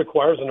 Well, that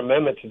requires an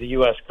amendment to the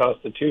U.S.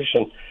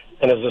 Constitution.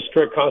 And as a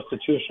strict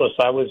constitutionalist,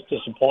 I was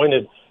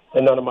disappointed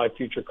that none of my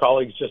future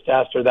colleagues just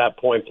asked her that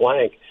point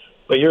blank.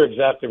 But you're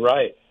exactly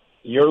right.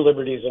 Your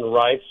liberties and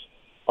rights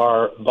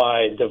are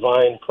by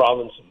divine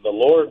providence of the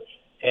Lord,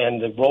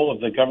 and the role of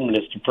the government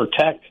is to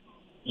protect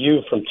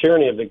you from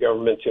tyranny of the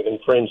government to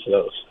infringe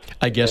those.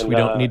 I guess we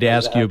don't need to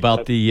ask you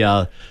about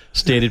the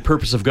stated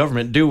purpose of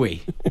government, do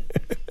we?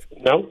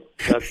 No.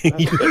 That's you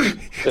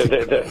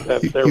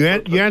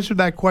answered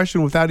that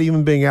question without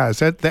even being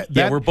asked.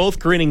 Yeah, we're both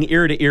grinning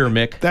ear to ear,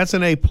 Mick. That's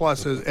an A+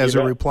 as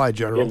a reply,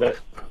 General. You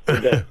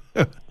bet.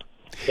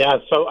 Yeah,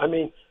 so, I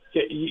mean,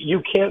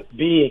 you can't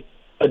be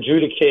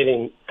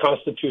adjudicating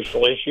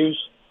constitutional issues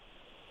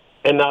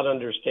and not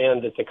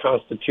understand that the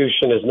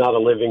Constitution is not a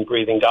living,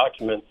 breathing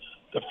document.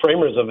 The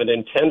framers of it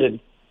intended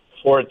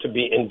for it to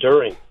be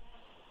enduring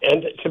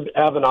and to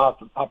have an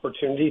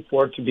opportunity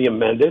for it to be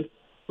amended.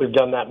 We've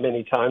done that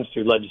many times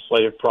through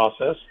legislative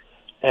process.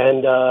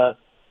 And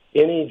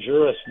any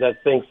jurist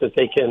that thinks that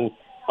they can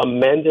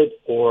amend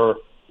it or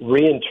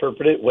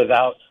reinterpret it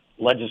without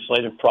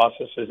legislative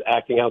process is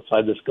acting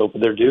outside the scope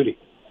of their duty.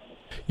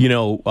 You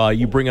know,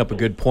 you bring up a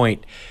good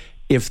point.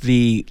 If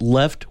the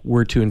left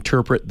were to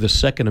interpret the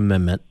Second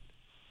Amendment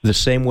the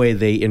same way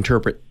they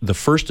interpret the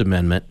First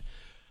Amendment,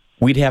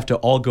 we'd have to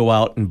all go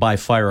out and buy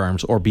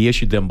firearms or be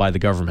issued them by the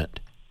government.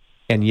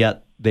 And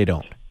yet they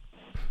don't.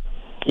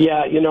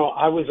 Yeah, you know,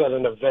 I was at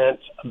an event,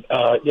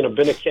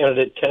 been a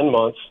candidate 10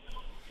 months,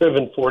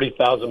 driven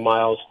 40,000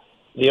 miles,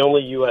 the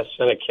only U.S.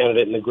 Senate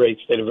candidate in the great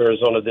state of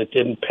Arizona that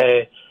didn't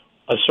pay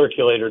a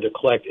circulator to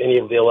collect any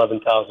of the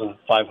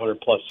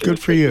 11,500 plus Good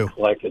for you.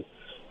 Collected.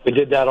 We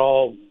did that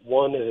all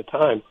one at a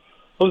time.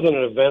 I was at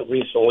an event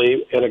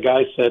recently, and a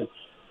guy said,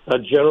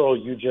 General,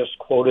 you just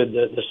quoted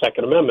the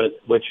Second Amendment,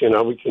 which, you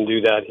know, we can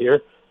do that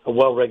here. A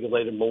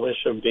well-regulated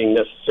militia being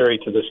necessary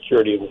to the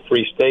security of a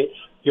free state.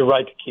 Your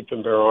right to keep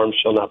and bear arms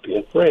shall not be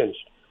infringed.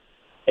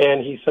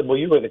 And he said, well,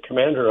 you were the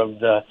commander of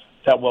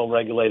that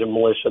well-regulated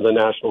militia, the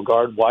National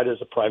Guard. Why does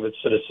a private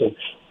citizen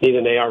need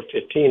an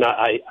AR-15?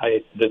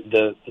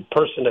 The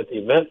person at the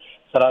event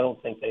said, I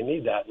don't think they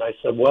need that. And I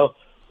said, well,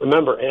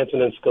 remember,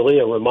 Antonin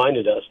Scalia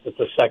reminded us that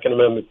the Second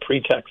Amendment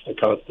pretexts the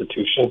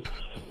Constitution.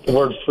 The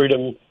word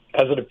freedom,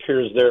 as it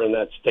appears there in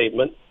that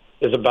statement,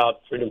 is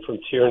about freedom from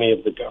tyranny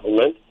of the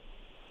government.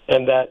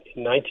 And that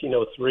in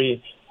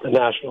 1903, the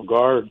National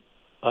Guard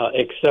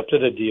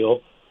accepted a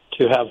deal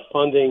to have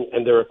funding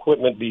and their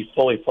equipment be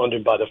fully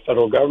funded by the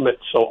federal government.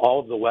 So all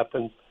of the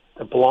weapons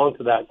that belong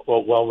to that,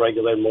 quote,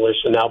 well-regulated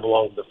militia now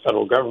belong to the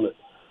federal government.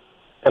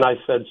 And I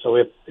said, so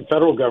if the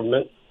federal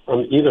government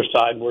from either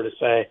side were to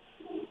say,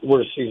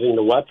 we're seizing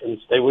the weapons,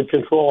 they would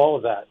control all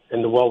of that,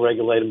 and the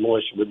well-regulated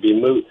militia would be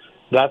moot.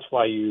 That's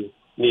why you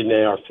need an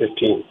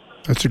AR-15.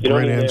 That's a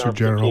great answer,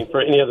 General.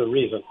 For any other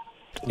reason.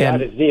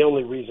 That is the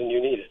only reason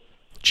you need it.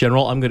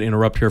 General, I'm going to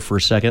interrupt here for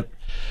a second.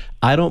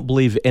 I don't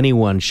believe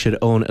anyone should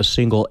own a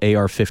single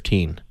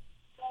AR-15.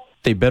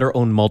 They better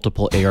own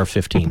multiple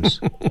AR-15s.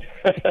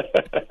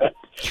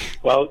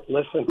 Well,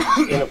 listen,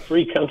 in a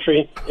free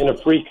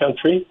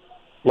country,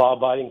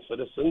 law-abiding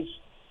citizens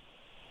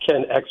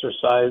can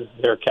exercise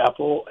their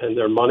capital and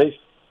their money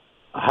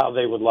how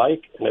they would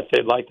like, and if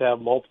they'd like to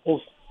have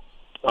multiples,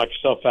 knock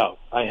yourself out.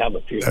 I have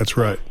a few. That's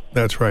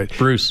right.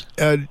 Bruce.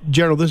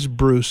 General, this is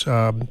Bruce.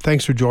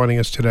 Thanks for joining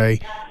us today.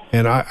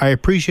 And I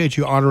appreciate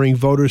you honoring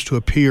voters to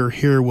appear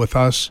here with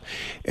us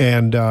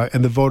and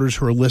the voters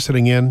who are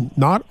listening in.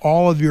 Not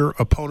all of your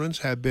opponents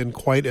have been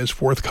quite as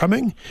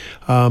forthcoming.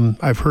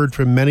 I've heard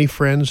from many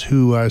friends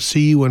who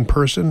see you in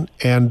person,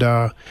 and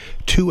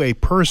to a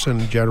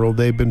person, General,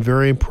 they've been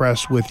very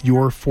impressed with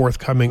your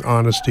forthcoming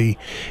honesty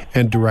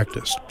and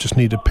directness. Just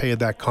need to pay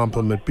that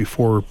compliment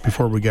before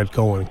we get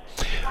going.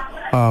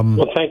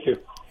 Well, thank you.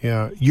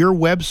 Yeah, your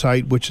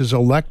website, which is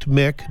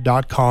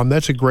electmick.com,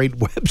 that's a great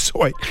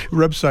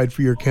website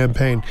for your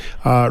campaign,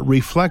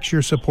 reflects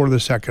your support of the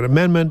Second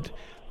Amendment.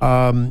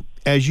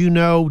 As you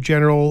know,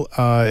 General,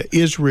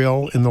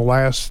 Israel, in the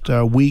last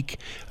week,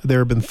 there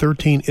have been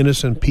 13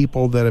 innocent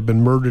people that have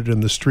been murdered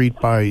in the street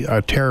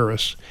by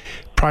terrorists.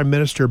 Prime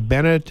Minister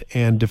Bennett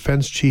and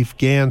Defense Chief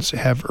Gantz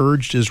have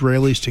urged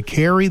Israelis to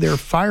carry their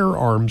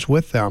firearms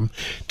with them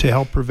to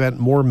help prevent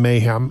more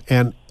mayhem,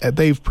 and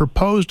they've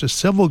proposed a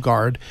civil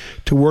guard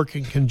to work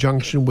in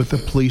conjunction with the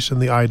police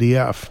and the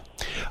IDF.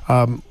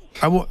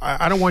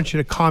 I don't want you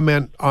to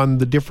comment on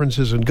the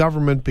differences in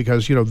government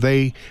because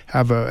they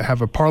have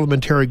a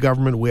parliamentary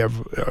government. We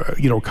have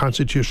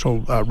constitutional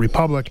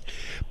republic,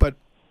 but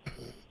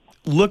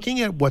looking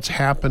at what's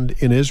happened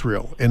in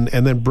Israel and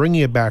then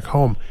bringing it back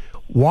home,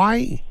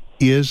 why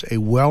is a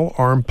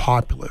well-armed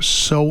populace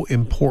so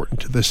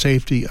important to the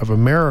safety of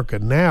America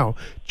now,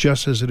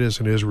 just as it is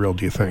in Israel,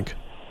 do you think?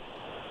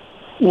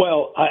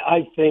 Well,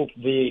 I think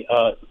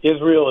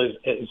Israel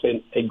is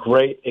a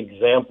great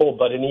example,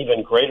 but an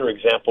even greater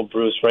example,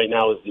 Bruce, right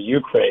now is the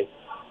Ukraine.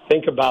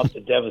 Think about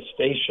the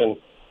devastation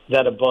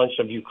that a bunch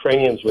of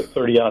Ukrainians with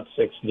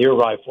 30-06 Deer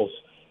rifles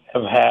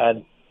have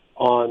had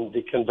on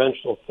the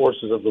conventional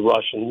forces of the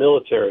Russian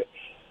military.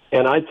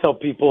 And I tell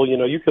people,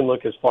 you can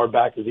look as far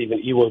back as even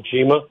Iwo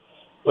Jima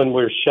when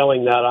we were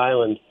shelling that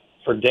island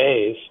for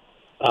days.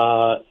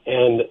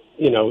 And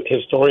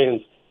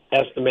historians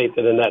estimate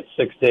that in that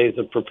 6 days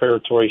of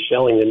preparatory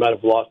shelling, they might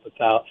have lost less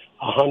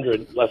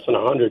than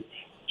 100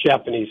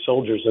 Japanese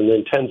soldiers, and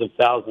then tens of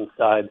thousands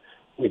died.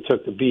 We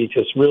took the beach.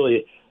 It's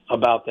really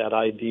about that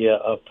idea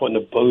of putting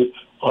a boot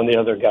on the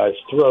other guy's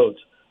throats.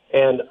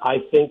 And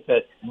I think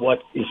that what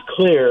is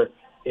clear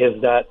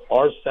is that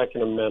our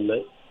Second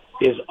Amendment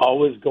is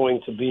always going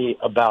to be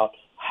about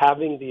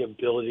having the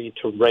ability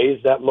to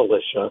raise that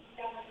militia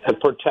and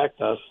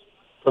protect us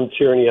from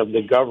tyranny of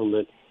the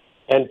government.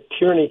 And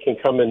tyranny can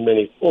come in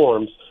many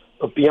forms,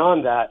 but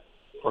beyond that,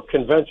 for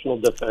conventional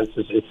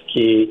defenses, it's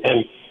key.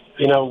 And,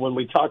 when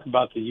we talk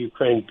about the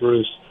Ukraine,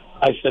 Bruce,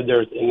 I said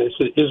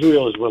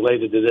Israel is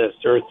related to this.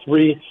 There are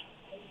three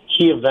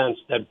key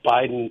events that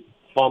Biden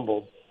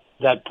fumbled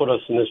that put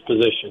us in this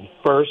position.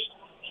 First,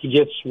 he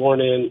gets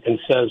sworn in and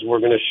says we're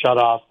going to shut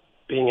off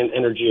being an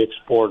energy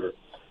exporter.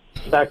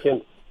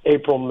 Second,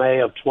 April,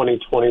 May of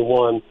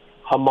 2021,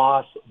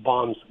 Hamas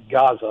bombs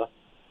Gaza,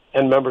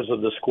 and members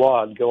of the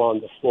squad go on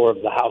the floor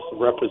of the House of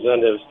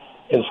Representatives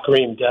and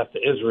scream death to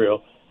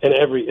Israel. And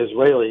every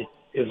Israeli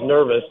is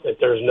nervous that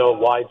there's no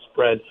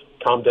widespread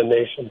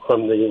condemnation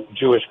from the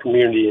Jewish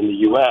community in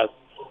the U.S.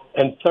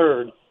 And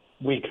third,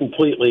 we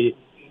completely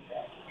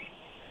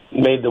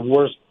made the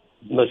worst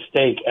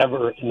mistake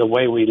ever in the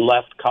way we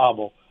left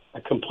Kabul,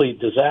 a complete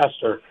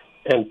disaster,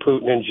 and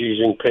Putin and Xi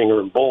Jinping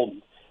are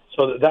emboldened.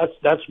 So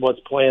that's what's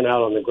playing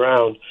out on the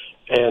ground.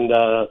 And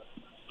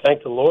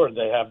thank the Lord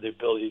they have the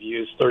ability to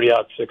use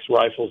 30-06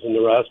 rifles and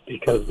the rest,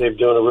 because they've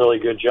done a really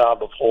good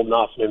job of holding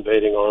off an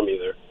invading army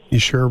there. You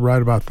sure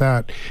right about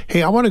that.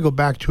 Hey, I want to go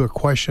back to a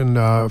question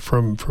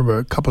from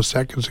a couple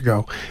seconds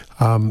ago.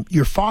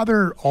 Your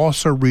father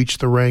also reached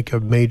the rank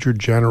of Major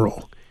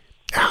General.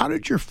 How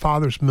did your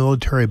father's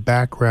military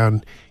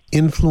background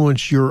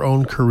influence your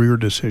own career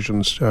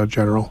decisions,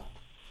 General?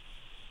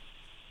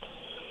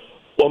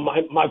 Well,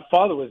 my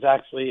father was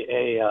actually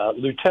a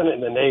lieutenant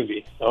in the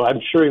Navy, so I'm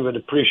sure he would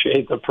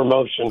appreciate the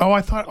promotion. Oh,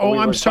 I thought. Oh,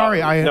 I'm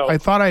sorry. I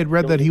thought I had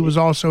read that he was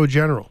also a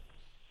general.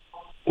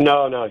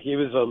 No, he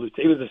was a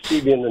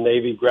CB in the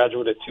Navy,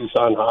 graduate at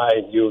Tucson High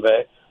and U of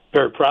A.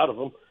 Very proud of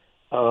him,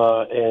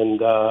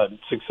 and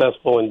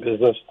successful in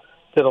business.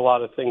 Did a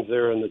lot of things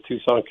there in the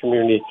Tucson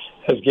community.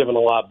 Has given a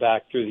lot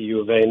back through the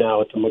U of A now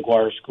at the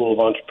McGuire School of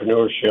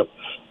Entrepreneurship.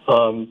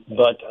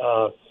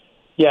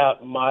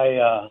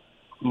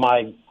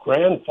 My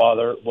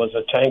grandfather was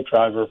a tank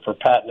driver for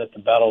Patton at the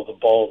Battle of the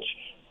Bulge,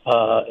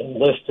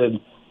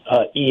 enlisted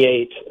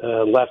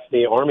E-8, left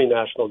the Army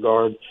National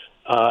Guard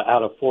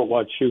out of Fort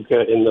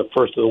Huachuca in the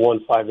 1st of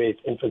the 158th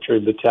Infantry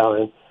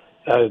Battalion.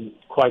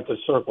 Quite the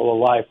circle of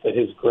life that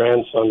his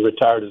grandson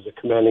retired as a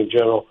commanding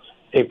general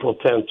April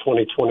 10th,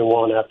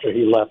 2021, after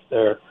he left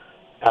there.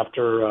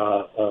 after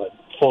a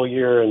full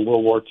year in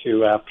World War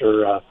II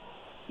after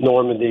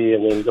Normandy,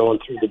 and then going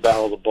through the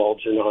Battle of the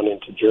Bulge and on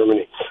into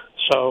Germany.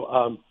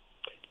 So,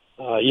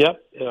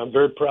 I'm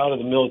very proud of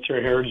the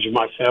military heritage of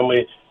my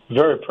family,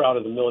 very proud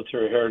of the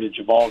military heritage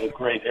of all the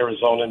great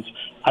Arizonans.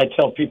 I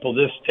tell people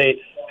this state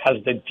has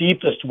the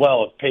deepest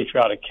well of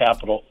patriotic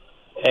capital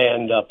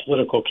and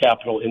political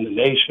capital in the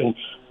nation.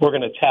 We're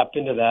going to tap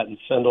into that and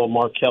send old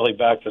Mark Kelly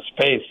back to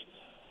space.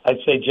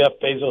 I'd say Jeff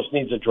Bezos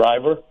needs a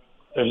driver.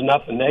 There's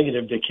nothing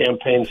negative to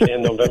campaign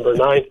saying November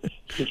 9th.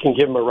 He can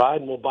give him a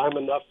ride, and we'll buy him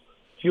enough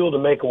fuel to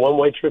make a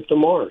one-way trip to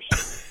Mars.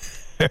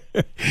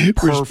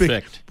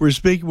 Perfect. We're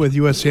speaking with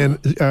U.S.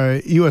 Senate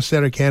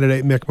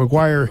candidate Mick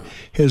McGuire.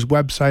 His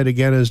website,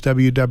 again, is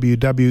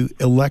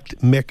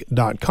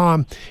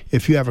www.electmick.com.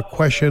 If you have a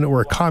question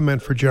or a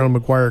comment for General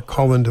McGuire,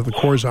 call into the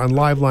Corzine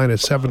Live line at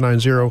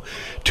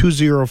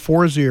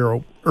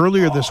 790-2040.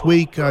 Earlier this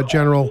week,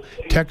 General,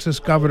 Texas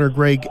Governor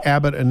Greg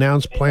Abbott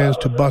announced plans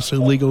to bus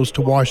illegals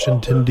to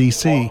Washington,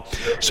 D.C.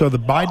 So the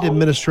Biden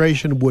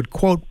administration would,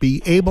 quote,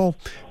 be able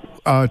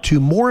to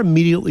more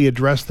immediately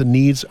address the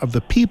needs of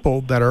the people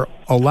that are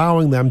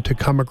allowing them to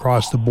come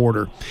across the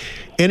border.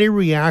 Any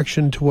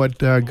reaction to what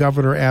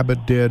Governor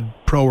Abbott did,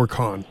 pro or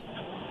con?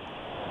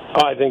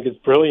 I think it's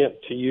brilliant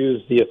to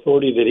use the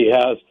authority that he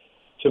has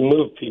to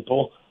move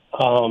people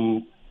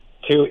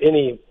to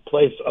any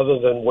place other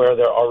than where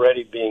they're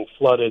already being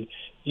flooded.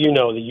 You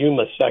know, the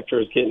Yuma sector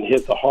is getting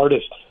hit the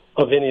hardest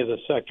of any of the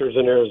sectors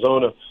in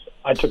Arizona.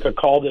 I took a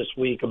call this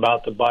week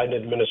about the Biden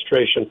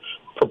administration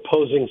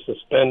proposing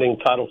suspending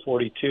Title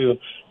 42,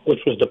 which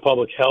was the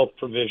public health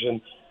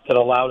provision that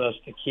allowed us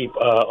to keep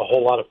a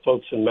whole lot of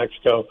folks in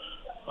Mexico.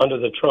 Under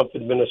the Trump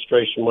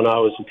administration, when I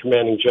was the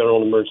commanding general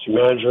and emergency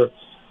manager,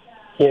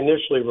 he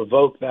initially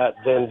revoked that,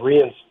 then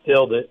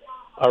reinstated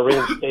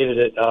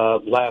it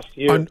last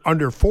year.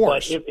 Under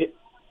force.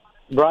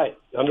 Right,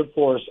 under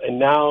force, and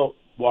now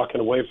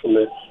walking away from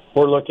it.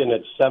 We're looking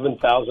at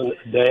 7,000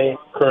 a day,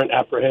 current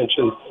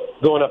apprehensions,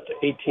 going up to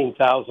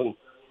 18,000.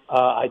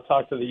 I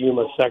talked to the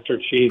Yuma sector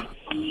chief.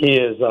 He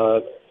is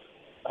a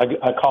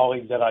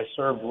colleague that I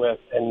served with,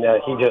 and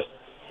he just,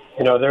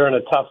 they're in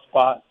a tough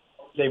spot.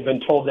 They've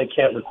been told they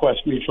can't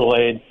request mutual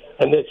aid,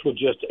 and this would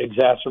just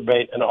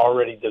exacerbate an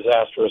already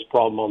disastrous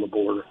problem on the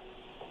border.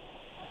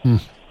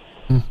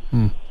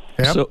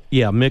 Yep. So,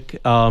 Mick,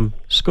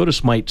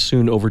 SCOTUS might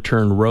soon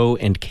overturn Roe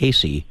and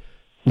Casey,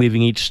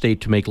 leaving each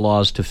state to make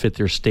laws to fit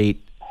their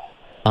state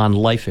on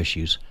life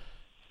issues.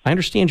 I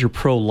understand you're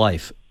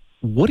pro-life.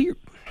 What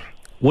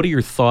are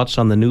your thoughts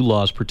on the new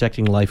laws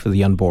protecting life of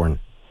the unborn?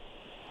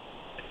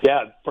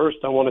 Yeah, first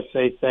I want to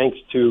say thanks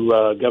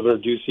to Governor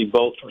Ducey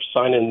both for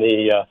signing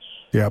the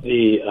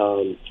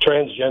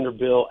transgender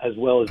bill as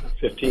well as the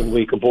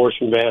 15-week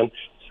abortion ban.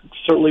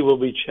 Certainly will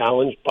be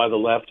challenged by the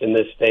left in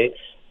this state.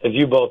 As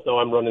you both know,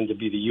 I'm running to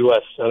be the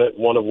U.S. Senate,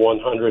 one of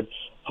 100,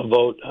 a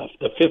vote,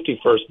 the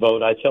 51st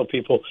vote. I tell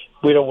people,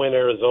 we don't win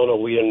Arizona,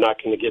 we are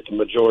not going to get the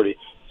majority.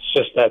 It's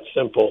just that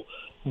simple.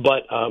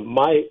 But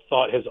my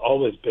thought has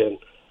always been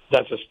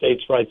that's a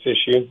states' rights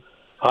issue.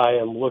 I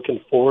am looking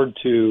forward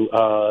to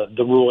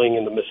the ruling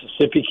in the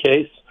Mississippi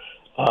case.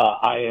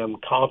 I am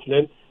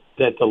confident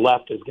that the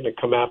left is going to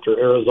come after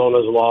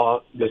Arizona's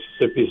law,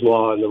 Mississippi's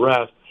law, and the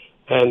rest.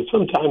 And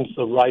sometimes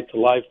the right to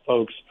life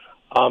folks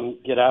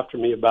get after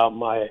me about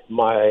my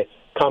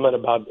comment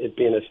about it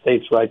being a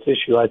states' rights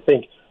issue. I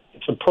think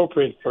it's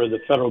appropriate for the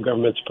federal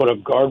government to put up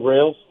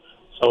guardrails.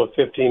 So if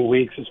 15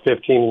 weeks is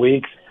 15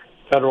 weeks,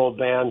 federal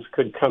bans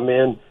could come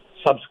in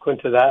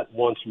subsequent to that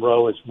once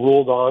Roe is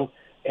ruled on.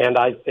 And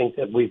I think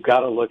that we've got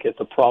to look at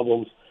the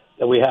problems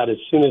that we had as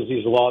soon as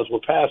these laws were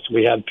passed.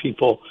 We had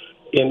people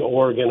in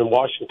Oregon and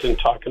Washington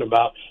talking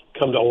about,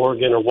 come to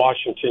Oregon or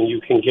Washington, you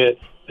can get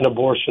an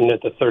abortion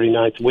at the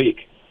 39th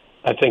week.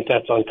 I think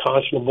that's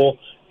unconscionable.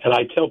 And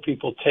I tell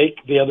people,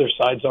 take the other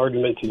side's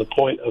argument to the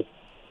point of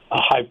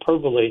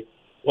hyperbole.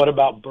 What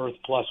about birth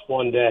plus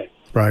 1 day?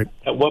 Right.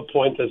 At what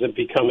point does it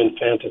become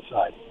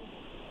infanticide?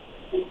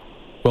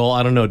 Well,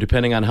 I don't know.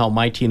 Depending on how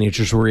my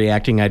teenagers were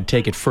reacting, I'd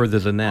take it further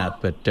than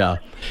that.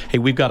 But, hey,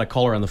 we've got a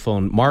caller on the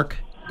phone. Mark,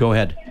 go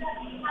ahead.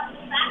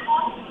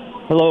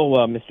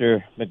 Hello,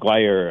 Mr.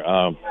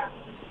 McGuire.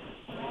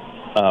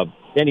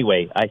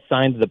 Anyway, I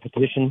signed the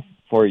petition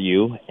for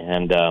you,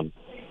 and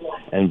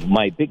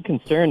my big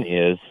concern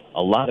is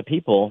a lot of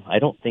people, I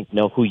don't think,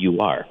 know who you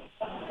are.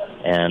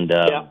 And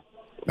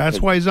that's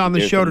why he's on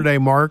the show today,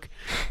 Mark.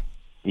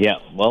 Yeah,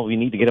 well, we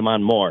need to get him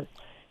on more.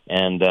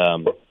 And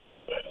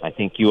I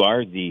think you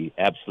are the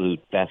absolute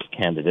best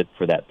candidate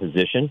for that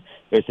position.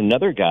 There's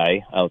another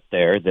guy out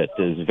there that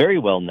is very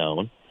well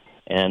known,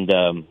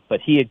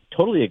 but he had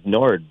totally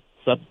ignored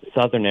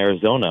southern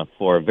Arizona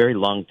for a very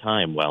long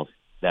time while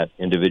that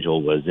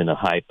individual was in a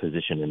high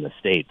position in the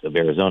state of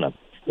Arizona.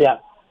 Yeah.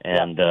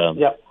 And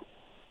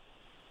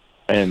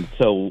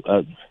so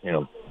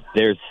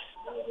there's,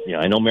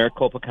 I know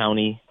Maricopa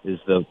County is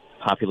the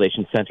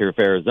population center of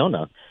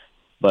Arizona,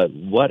 but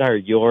what are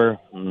your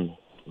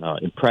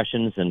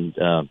impressions and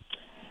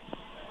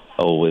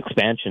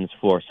expansions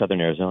for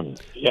southern Arizona.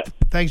 Yeah.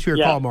 Thanks for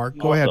your call, Mark.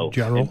 Go ahead,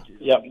 General.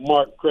 Yeah,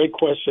 Mark, great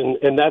question,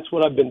 and that's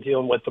what I've been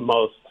dealing with the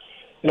most.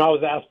 You know, I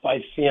was asked by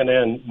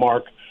CNN,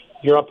 Mark,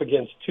 you're up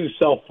against two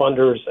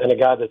self-funders and a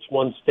guy that's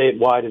won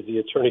statewide as the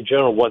Attorney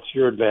General. What's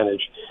your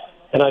advantage?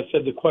 And I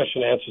said the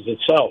question answers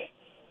itself.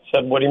 I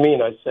said, what do you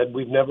mean? I said,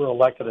 we've never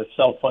elected a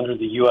self-funder to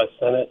the U.S.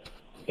 Senate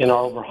in our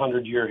over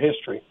 100-year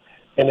history.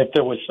 And if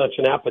there was such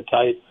an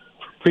appetite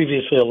for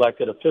previously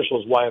elected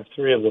officials, why have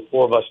three of the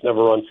four of us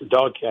never run for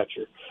dog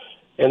catcher?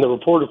 And the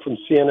reporter from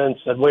CNN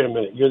said, wait a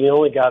minute, you're the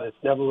only guy that's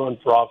never run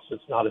for office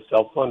that's not a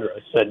self-funder. I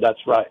said, that's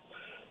right.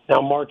 Now,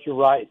 Mark, you're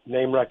right.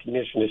 Name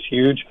recognition is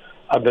huge.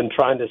 I've been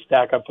trying to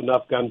stack up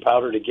enough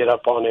gunpowder to get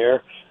up on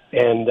air.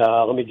 And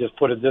let me just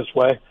put it this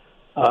way.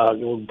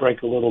 We'll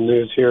break a little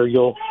news here.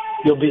 You'll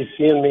be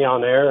seeing me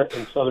on air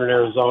in southern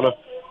Arizona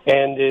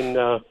and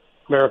in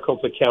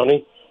Maricopa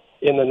County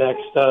in the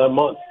next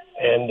month.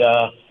 And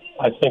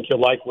I think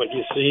you'll like what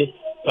you see.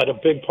 But a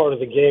big part of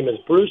the game, as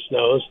Bruce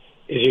knows,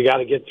 is you got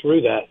to get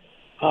through that.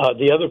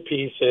 The other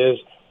piece is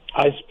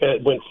I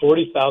went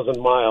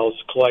 40,000 miles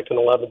collecting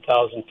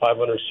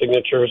 11,500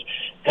 signatures,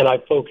 and I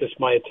focused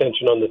my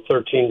attention on the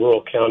 13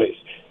 rural counties.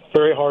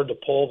 Very hard to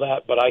pull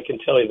that, but I can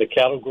tell you the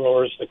cattle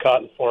growers, the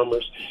cotton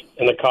farmers,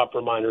 and the copper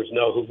miners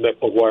know who Mick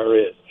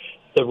McGuire is.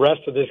 The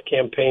rest of this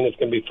campaign is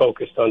going to be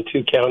focused on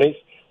two counties,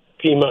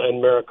 Pima and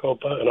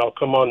Maricopa, and I'll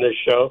come on this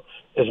show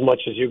as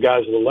much as you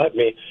guys will let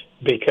me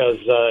because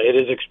it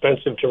is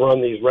expensive to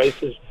run these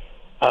races.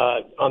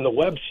 On the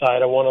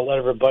website, I want to let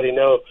everybody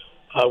know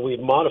we've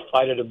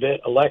modified it a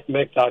bit.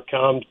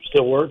 ElectMick.com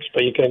still works,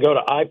 but you can go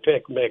to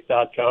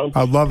iPickMick.com.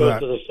 I love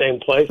that. Go to the same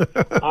place.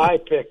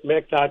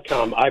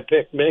 iPickMick.com.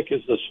 iPickMick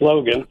is the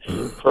slogan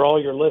for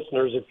all your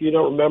listeners. If you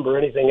don't remember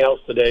anything else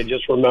today,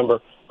 just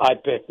remember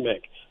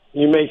iPickMick.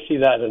 You may see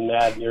that in an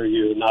ad near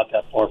you, not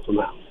that far from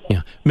now.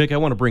 Yeah. Mick, I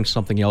want to bring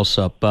something else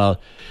up.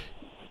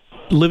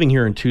 Living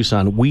here in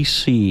Tucson, we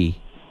see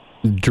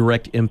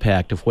direct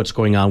impact of what's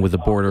going on with the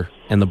border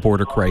and the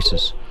border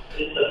crisis.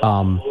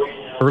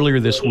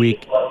 Earlier this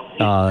week,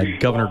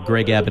 Governor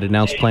Greg Abbott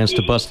announced plans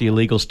to bus the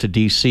illegals to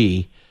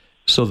D.C.,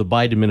 so the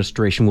Biden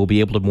administration will be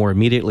able to more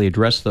immediately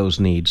address those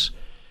needs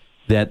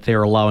that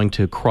they're allowing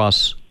to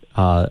cross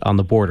on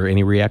the border.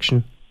 Any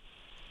reaction?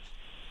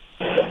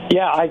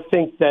 Yeah, I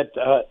think that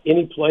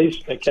any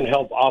place that can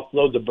help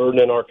offload the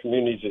burden in our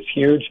communities is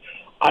huge.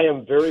 I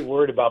am very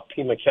worried about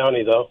Pima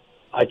County, though.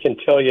 I can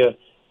tell you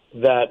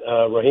that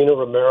Regina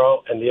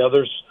Romero and the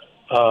others,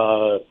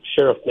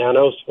 Sheriff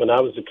Nanos, when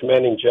I was the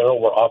commanding general,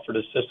 were offered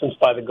assistance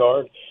by the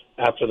Guard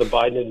after the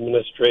Biden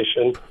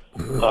administration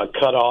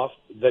cut off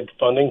the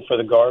funding for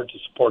the Guard to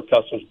support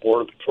Customs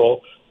Border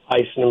Patrol,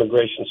 ICE, and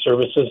Immigration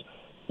Services.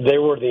 They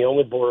were the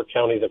only border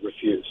county that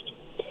refused.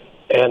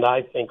 And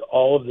I think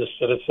all of the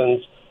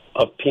citizens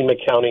of Pima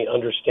County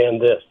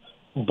understand this.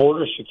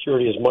 Border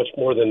security is much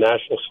more than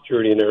national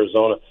security in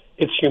Arizona.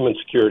 It's human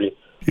security.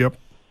 Yep.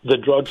 The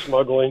drug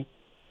smuggling,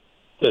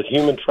 the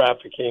human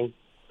trafficking,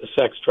 the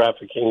sex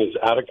trafficking is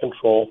out of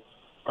control.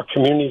 Our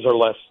communities are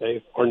less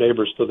safe. Our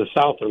neighbors to the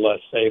south are less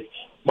safe.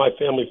 My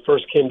family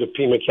first came to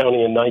Pima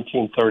County in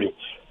 1930.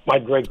 My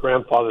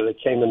great-grandfather that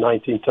came in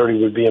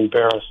 1930 would be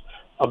embarrassed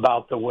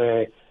about the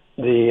way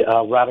the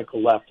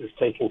radical left has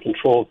taken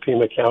control of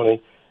Pima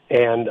County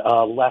and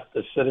left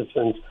the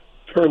citizens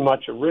very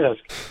much at risk,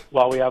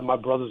 while we have my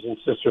brothers and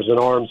sisters in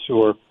arms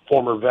who are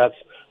former vets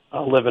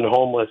living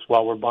homeless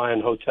while we're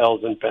buying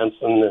hotels in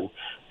Benson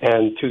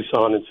and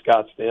Tucson and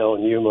Scottsdale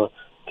and Yuma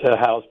to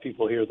house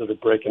people here that are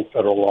breaking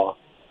federal law.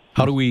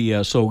 How do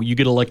we, so you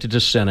get elected to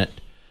Senate.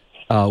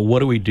 What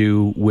do we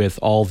do with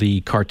all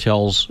the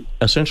cartels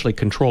essentially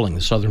controlling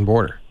the southern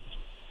border?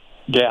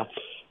 Yeah.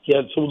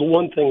 So the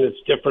one thing that's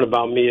different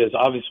about me is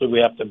obviously we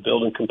have to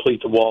build and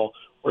complete the wall.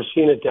 We're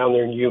seeing it down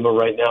there in Yuma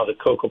right now. The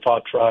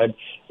Cocopah tribe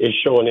is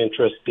showing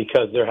interest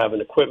because they're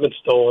having equipment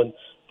stolen.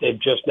 They've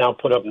just now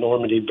put up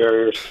Normandy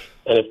barriers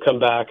and have come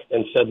back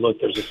and said, look,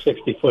 there's a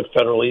 60-foot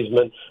federal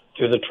easement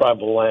through the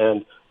tribal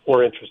land.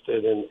 We're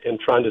interested in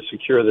trying to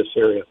secure this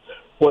area.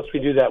 Once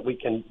we do that, we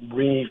can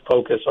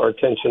refocus our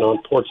attention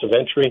on ports of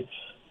entry,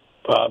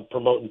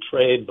 promoting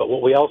trade. But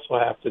what we also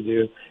have to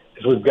do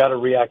is we've got to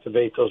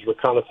reactivate those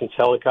reconnaissance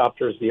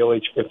helicopters, the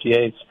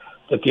OH-58s,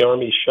 that the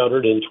Army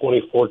shuttered in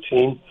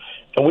 2014.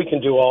 And we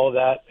can do all of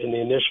that in the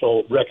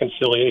initial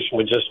reconciliation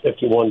with just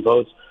 51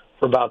 votes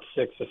for about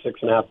 $6 to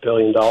 $6.5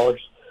 billion.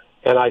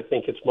 And I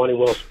think it's money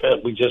well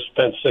spent. We just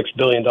spent $6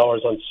 billion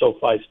on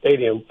SoFi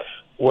Stadium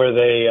where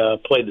they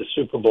played the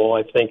Super Bowl.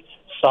 I think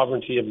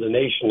sovereignty of the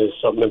nation is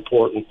something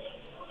important.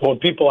 When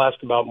people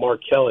ask about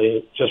Mark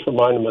Kelly, just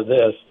remind them of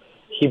this.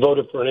 He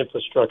voted for an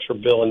infrastructure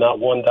bill and not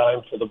one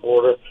dime for the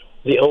border.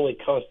 The only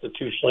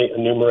constitutionally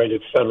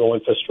enumerated federal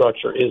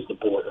infrastructure is the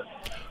border.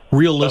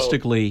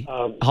 Realistically,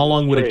 how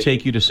long would it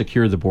take you to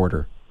secure the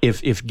border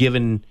if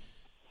given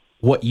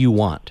what you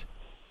want?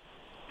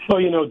 Well,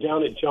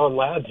 down at John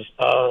Ladd's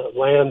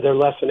land, they're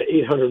less than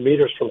 800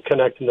 meters from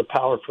connecting the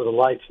power for the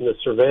lights and the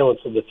surveillance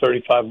of the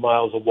 35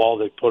 miles of wall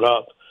they put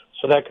up.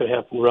 So that could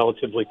happen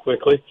relatively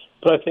quickly.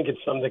 But I think it's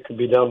something that could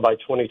be done by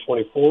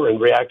 2024, and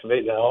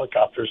reactivating the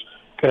helicopters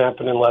could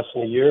happen in less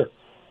than a year.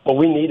 But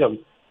we need them.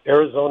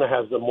 Arizona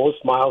has the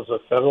most miles of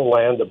federal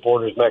land that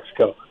borders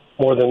Mexico,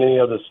 more than any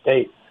other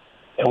state.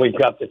 And we've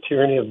got the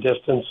tyranny of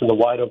distance and the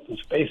wide open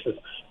spaces.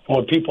 And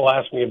when people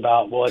ask me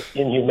about, well, it's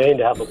inhumane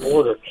to have a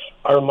border,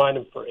 I remind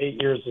them for 8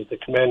 years as the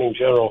commanding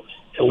general,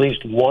 at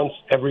least once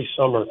every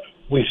summer,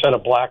 we sent a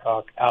Black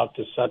Hawk out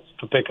to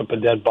pick up a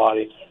dead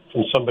body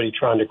from somebody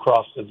trying to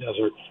cross the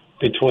desert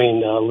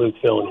between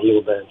Lukeville and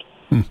Gila Bend.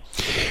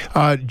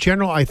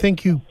 General, I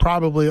think you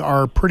probably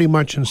are pretty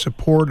much in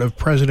support of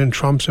President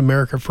Trump's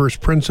America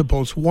First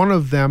principles. One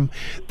of them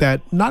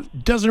that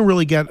doesn't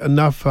really get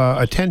enough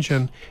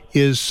attention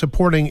is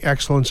supporting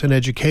excellence in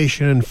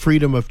education and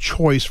freedom of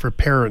choice for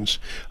parents.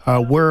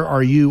 Where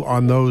are you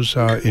on those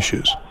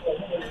issues?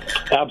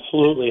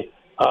 Absolutely.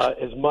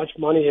 As much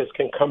money as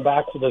can come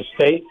back to the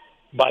state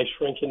by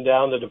shrinking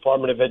down the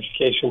Department of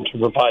Education to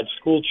provide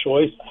school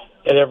choice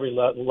at every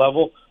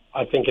level.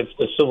 I think it's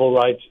the civil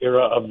rights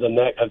era of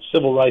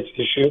civil rights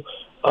issue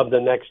of the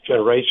next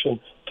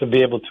generation to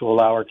be able to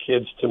allow our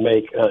kids to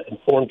make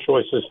informed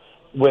choices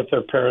with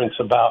their parents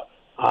about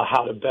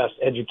how to best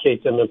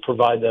educate them and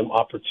provide them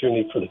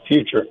opportunity for the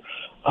future.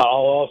 I'll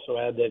also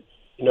add that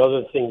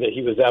another thing that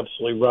he was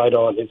absolutely right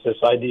on is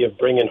this idea of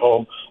bringing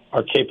home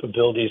our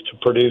capabilities to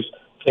produce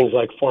things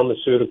like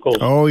pharmaceuticals,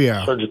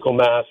 surgical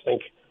masks,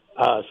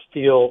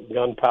 steel,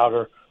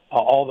 gunpowder,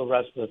 all the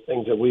rest of the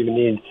things that we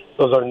need.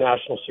 Those are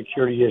national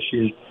security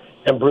issues.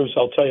 And, Bruce,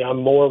 I'll tell you,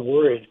 I'm more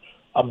worried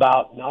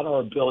about not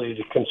our ability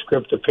to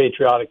conscript a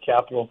patriotic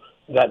capital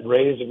that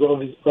raised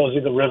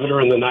Rosie the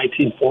Riveter in the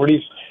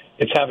 1940s.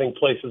 It's having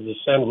places to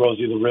send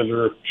Rosie the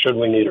Riveter should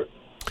we need her.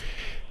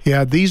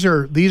 Yeah, these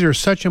are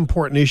such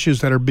important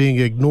issues that are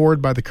being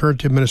ignored by the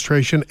current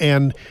administration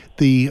and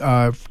the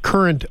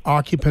current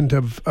occupant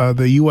of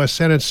the U.S.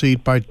 Senate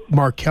seat by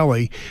Mark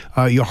Kelly.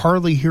 You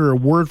hardly hear a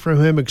word from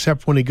him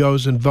except when he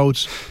goes and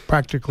votes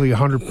practically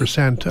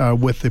 100%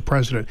 with the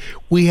president.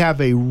 We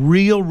have a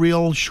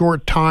real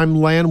short time,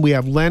 Len. We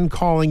have Len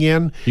calling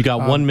in. You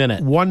got 1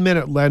 minute. 1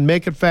 minute, Len.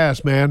 Make it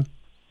fast, man.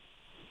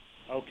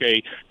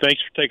 Okay.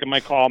 Thanks for taking my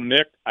call,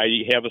 Mick.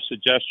 I have a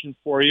suggestion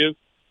for you.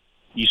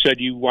 You said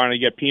you want to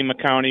get Pima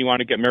County, you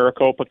want to get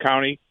Maricopa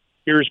County.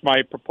 Here's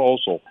my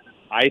proposal.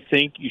 I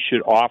think you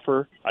should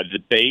offer a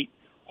debate,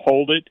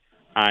 hold it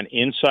on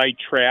Inside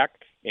Track,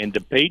 and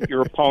debate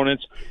your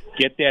opponents,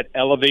 get that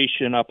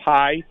elevation up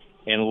high,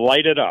 and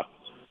light it up.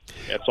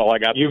 That's all I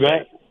got to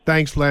say.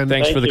 Thanks, Len.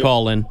 Thanks for the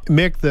call, Len.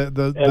 Mick,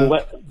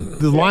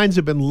 the lines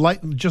have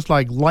been just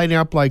like lighting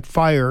up like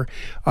fire.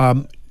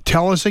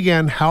 Tell us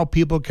again how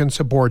people can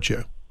support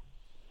you.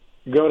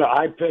 Go to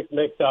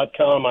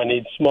ipickmick.com. I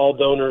need small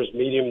donors,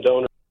 medium,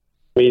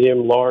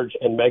 large,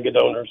 and mega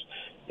donors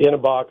in a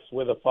box,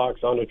 with a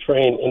box, on a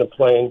train, in a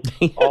plane.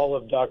 All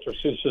of Dr.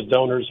 Seuss's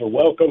donors are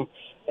welcome.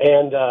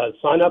 And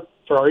sign up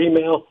for our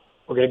email.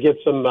 We're going to get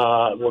some.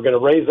 We're going to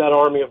raise that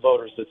army of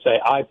voters that say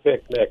I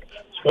pick Mick.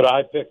 So go to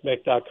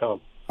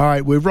ipickmick.com. All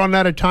right, we've run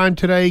out of time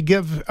today.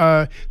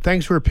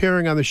 Thanks for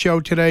appearing on the show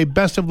today.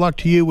 Best of luck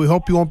to you. We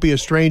hope you won't be a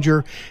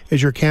stranger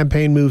as your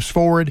campaign moves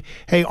forward.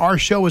 Hey, our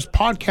show is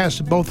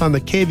podcasted both on the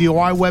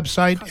KVOI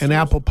website and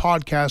Apple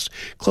Podcasts.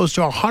 Close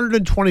to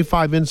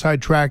 125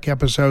 Inside Track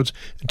episodes.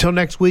 Until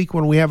next week,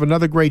 when we have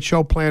another great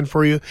show planned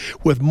for you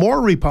with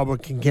more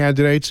Republican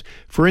candidates.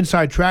 For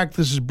Inside Track,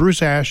 this is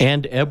Bruce Ash.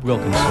 And Eb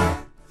Wilkinson.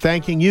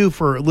 Thanking you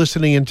for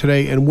listening in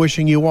today and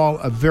wishing you all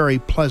a very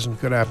pleasant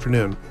good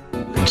afternoon.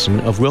 Wilkinson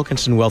of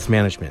Wilkinson Wealth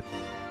Management.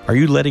 Are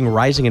you letting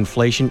rising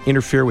inflation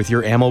interfere with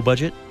your ammo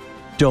budget?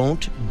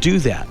 Don't do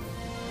that.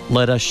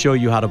 Let us show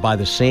you how to buy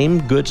the same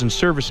goods and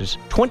services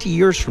 20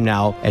 years from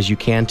now as you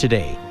can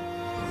today.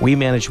 We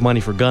manage money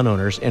for gun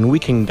owners, and we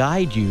can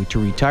guide you to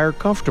retire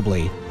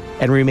comfortably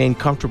and remain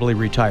comfortably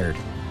retired.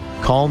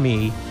 Call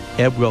me,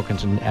 Eb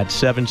Wilkinson, at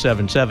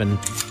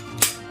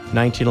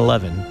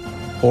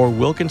 777-1911 or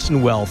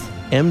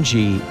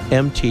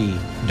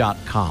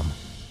WilkinsonWealthMGMT.com.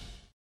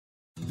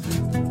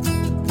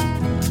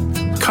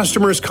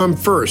 Customers come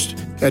first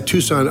at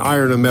Tucson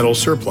Iron and Metal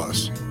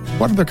Surplus.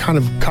 What other kind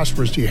of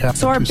customers do you have?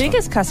 So our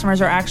biggest customers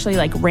are actually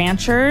like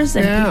ranchers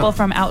and people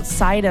from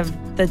outside of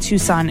the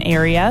Tucson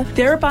area.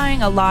 They're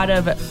buying a lot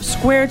of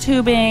square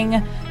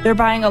tubing. They're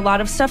buying a lot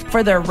of stuff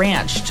for their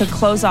ranch to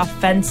close off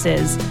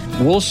fences.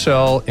 We'll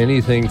sell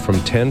anything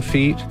from 10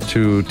 feet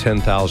to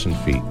 10,000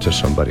 feet to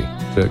somebody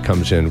that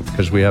comes in,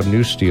 because we have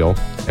new steel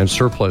and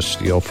surplus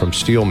steel from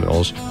steel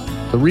mills.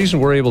 The reason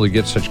we're able to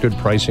get such good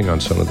pricing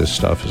on some of this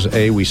stuff is,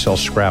 A, we sell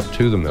scrap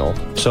to the mill.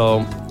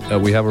 So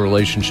we have a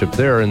relationship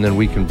there, and then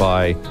we can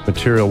buy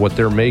material, what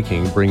they're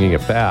making, bringing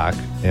it back.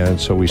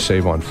 And so we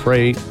save on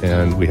freight,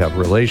 and we have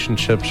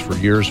relationships for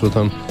years with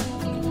them.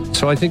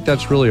 So I think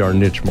that's really our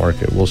niche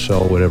market. We'll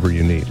sell whatever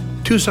you need.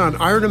 Tucson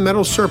Iron and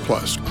Metal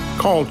Surplus.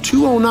 Call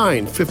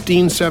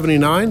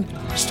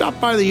 209-1579. Stop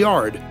by the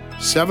yard,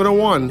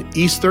 701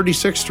 East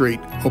 36th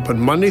Street. Open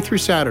Monday through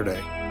Saturday.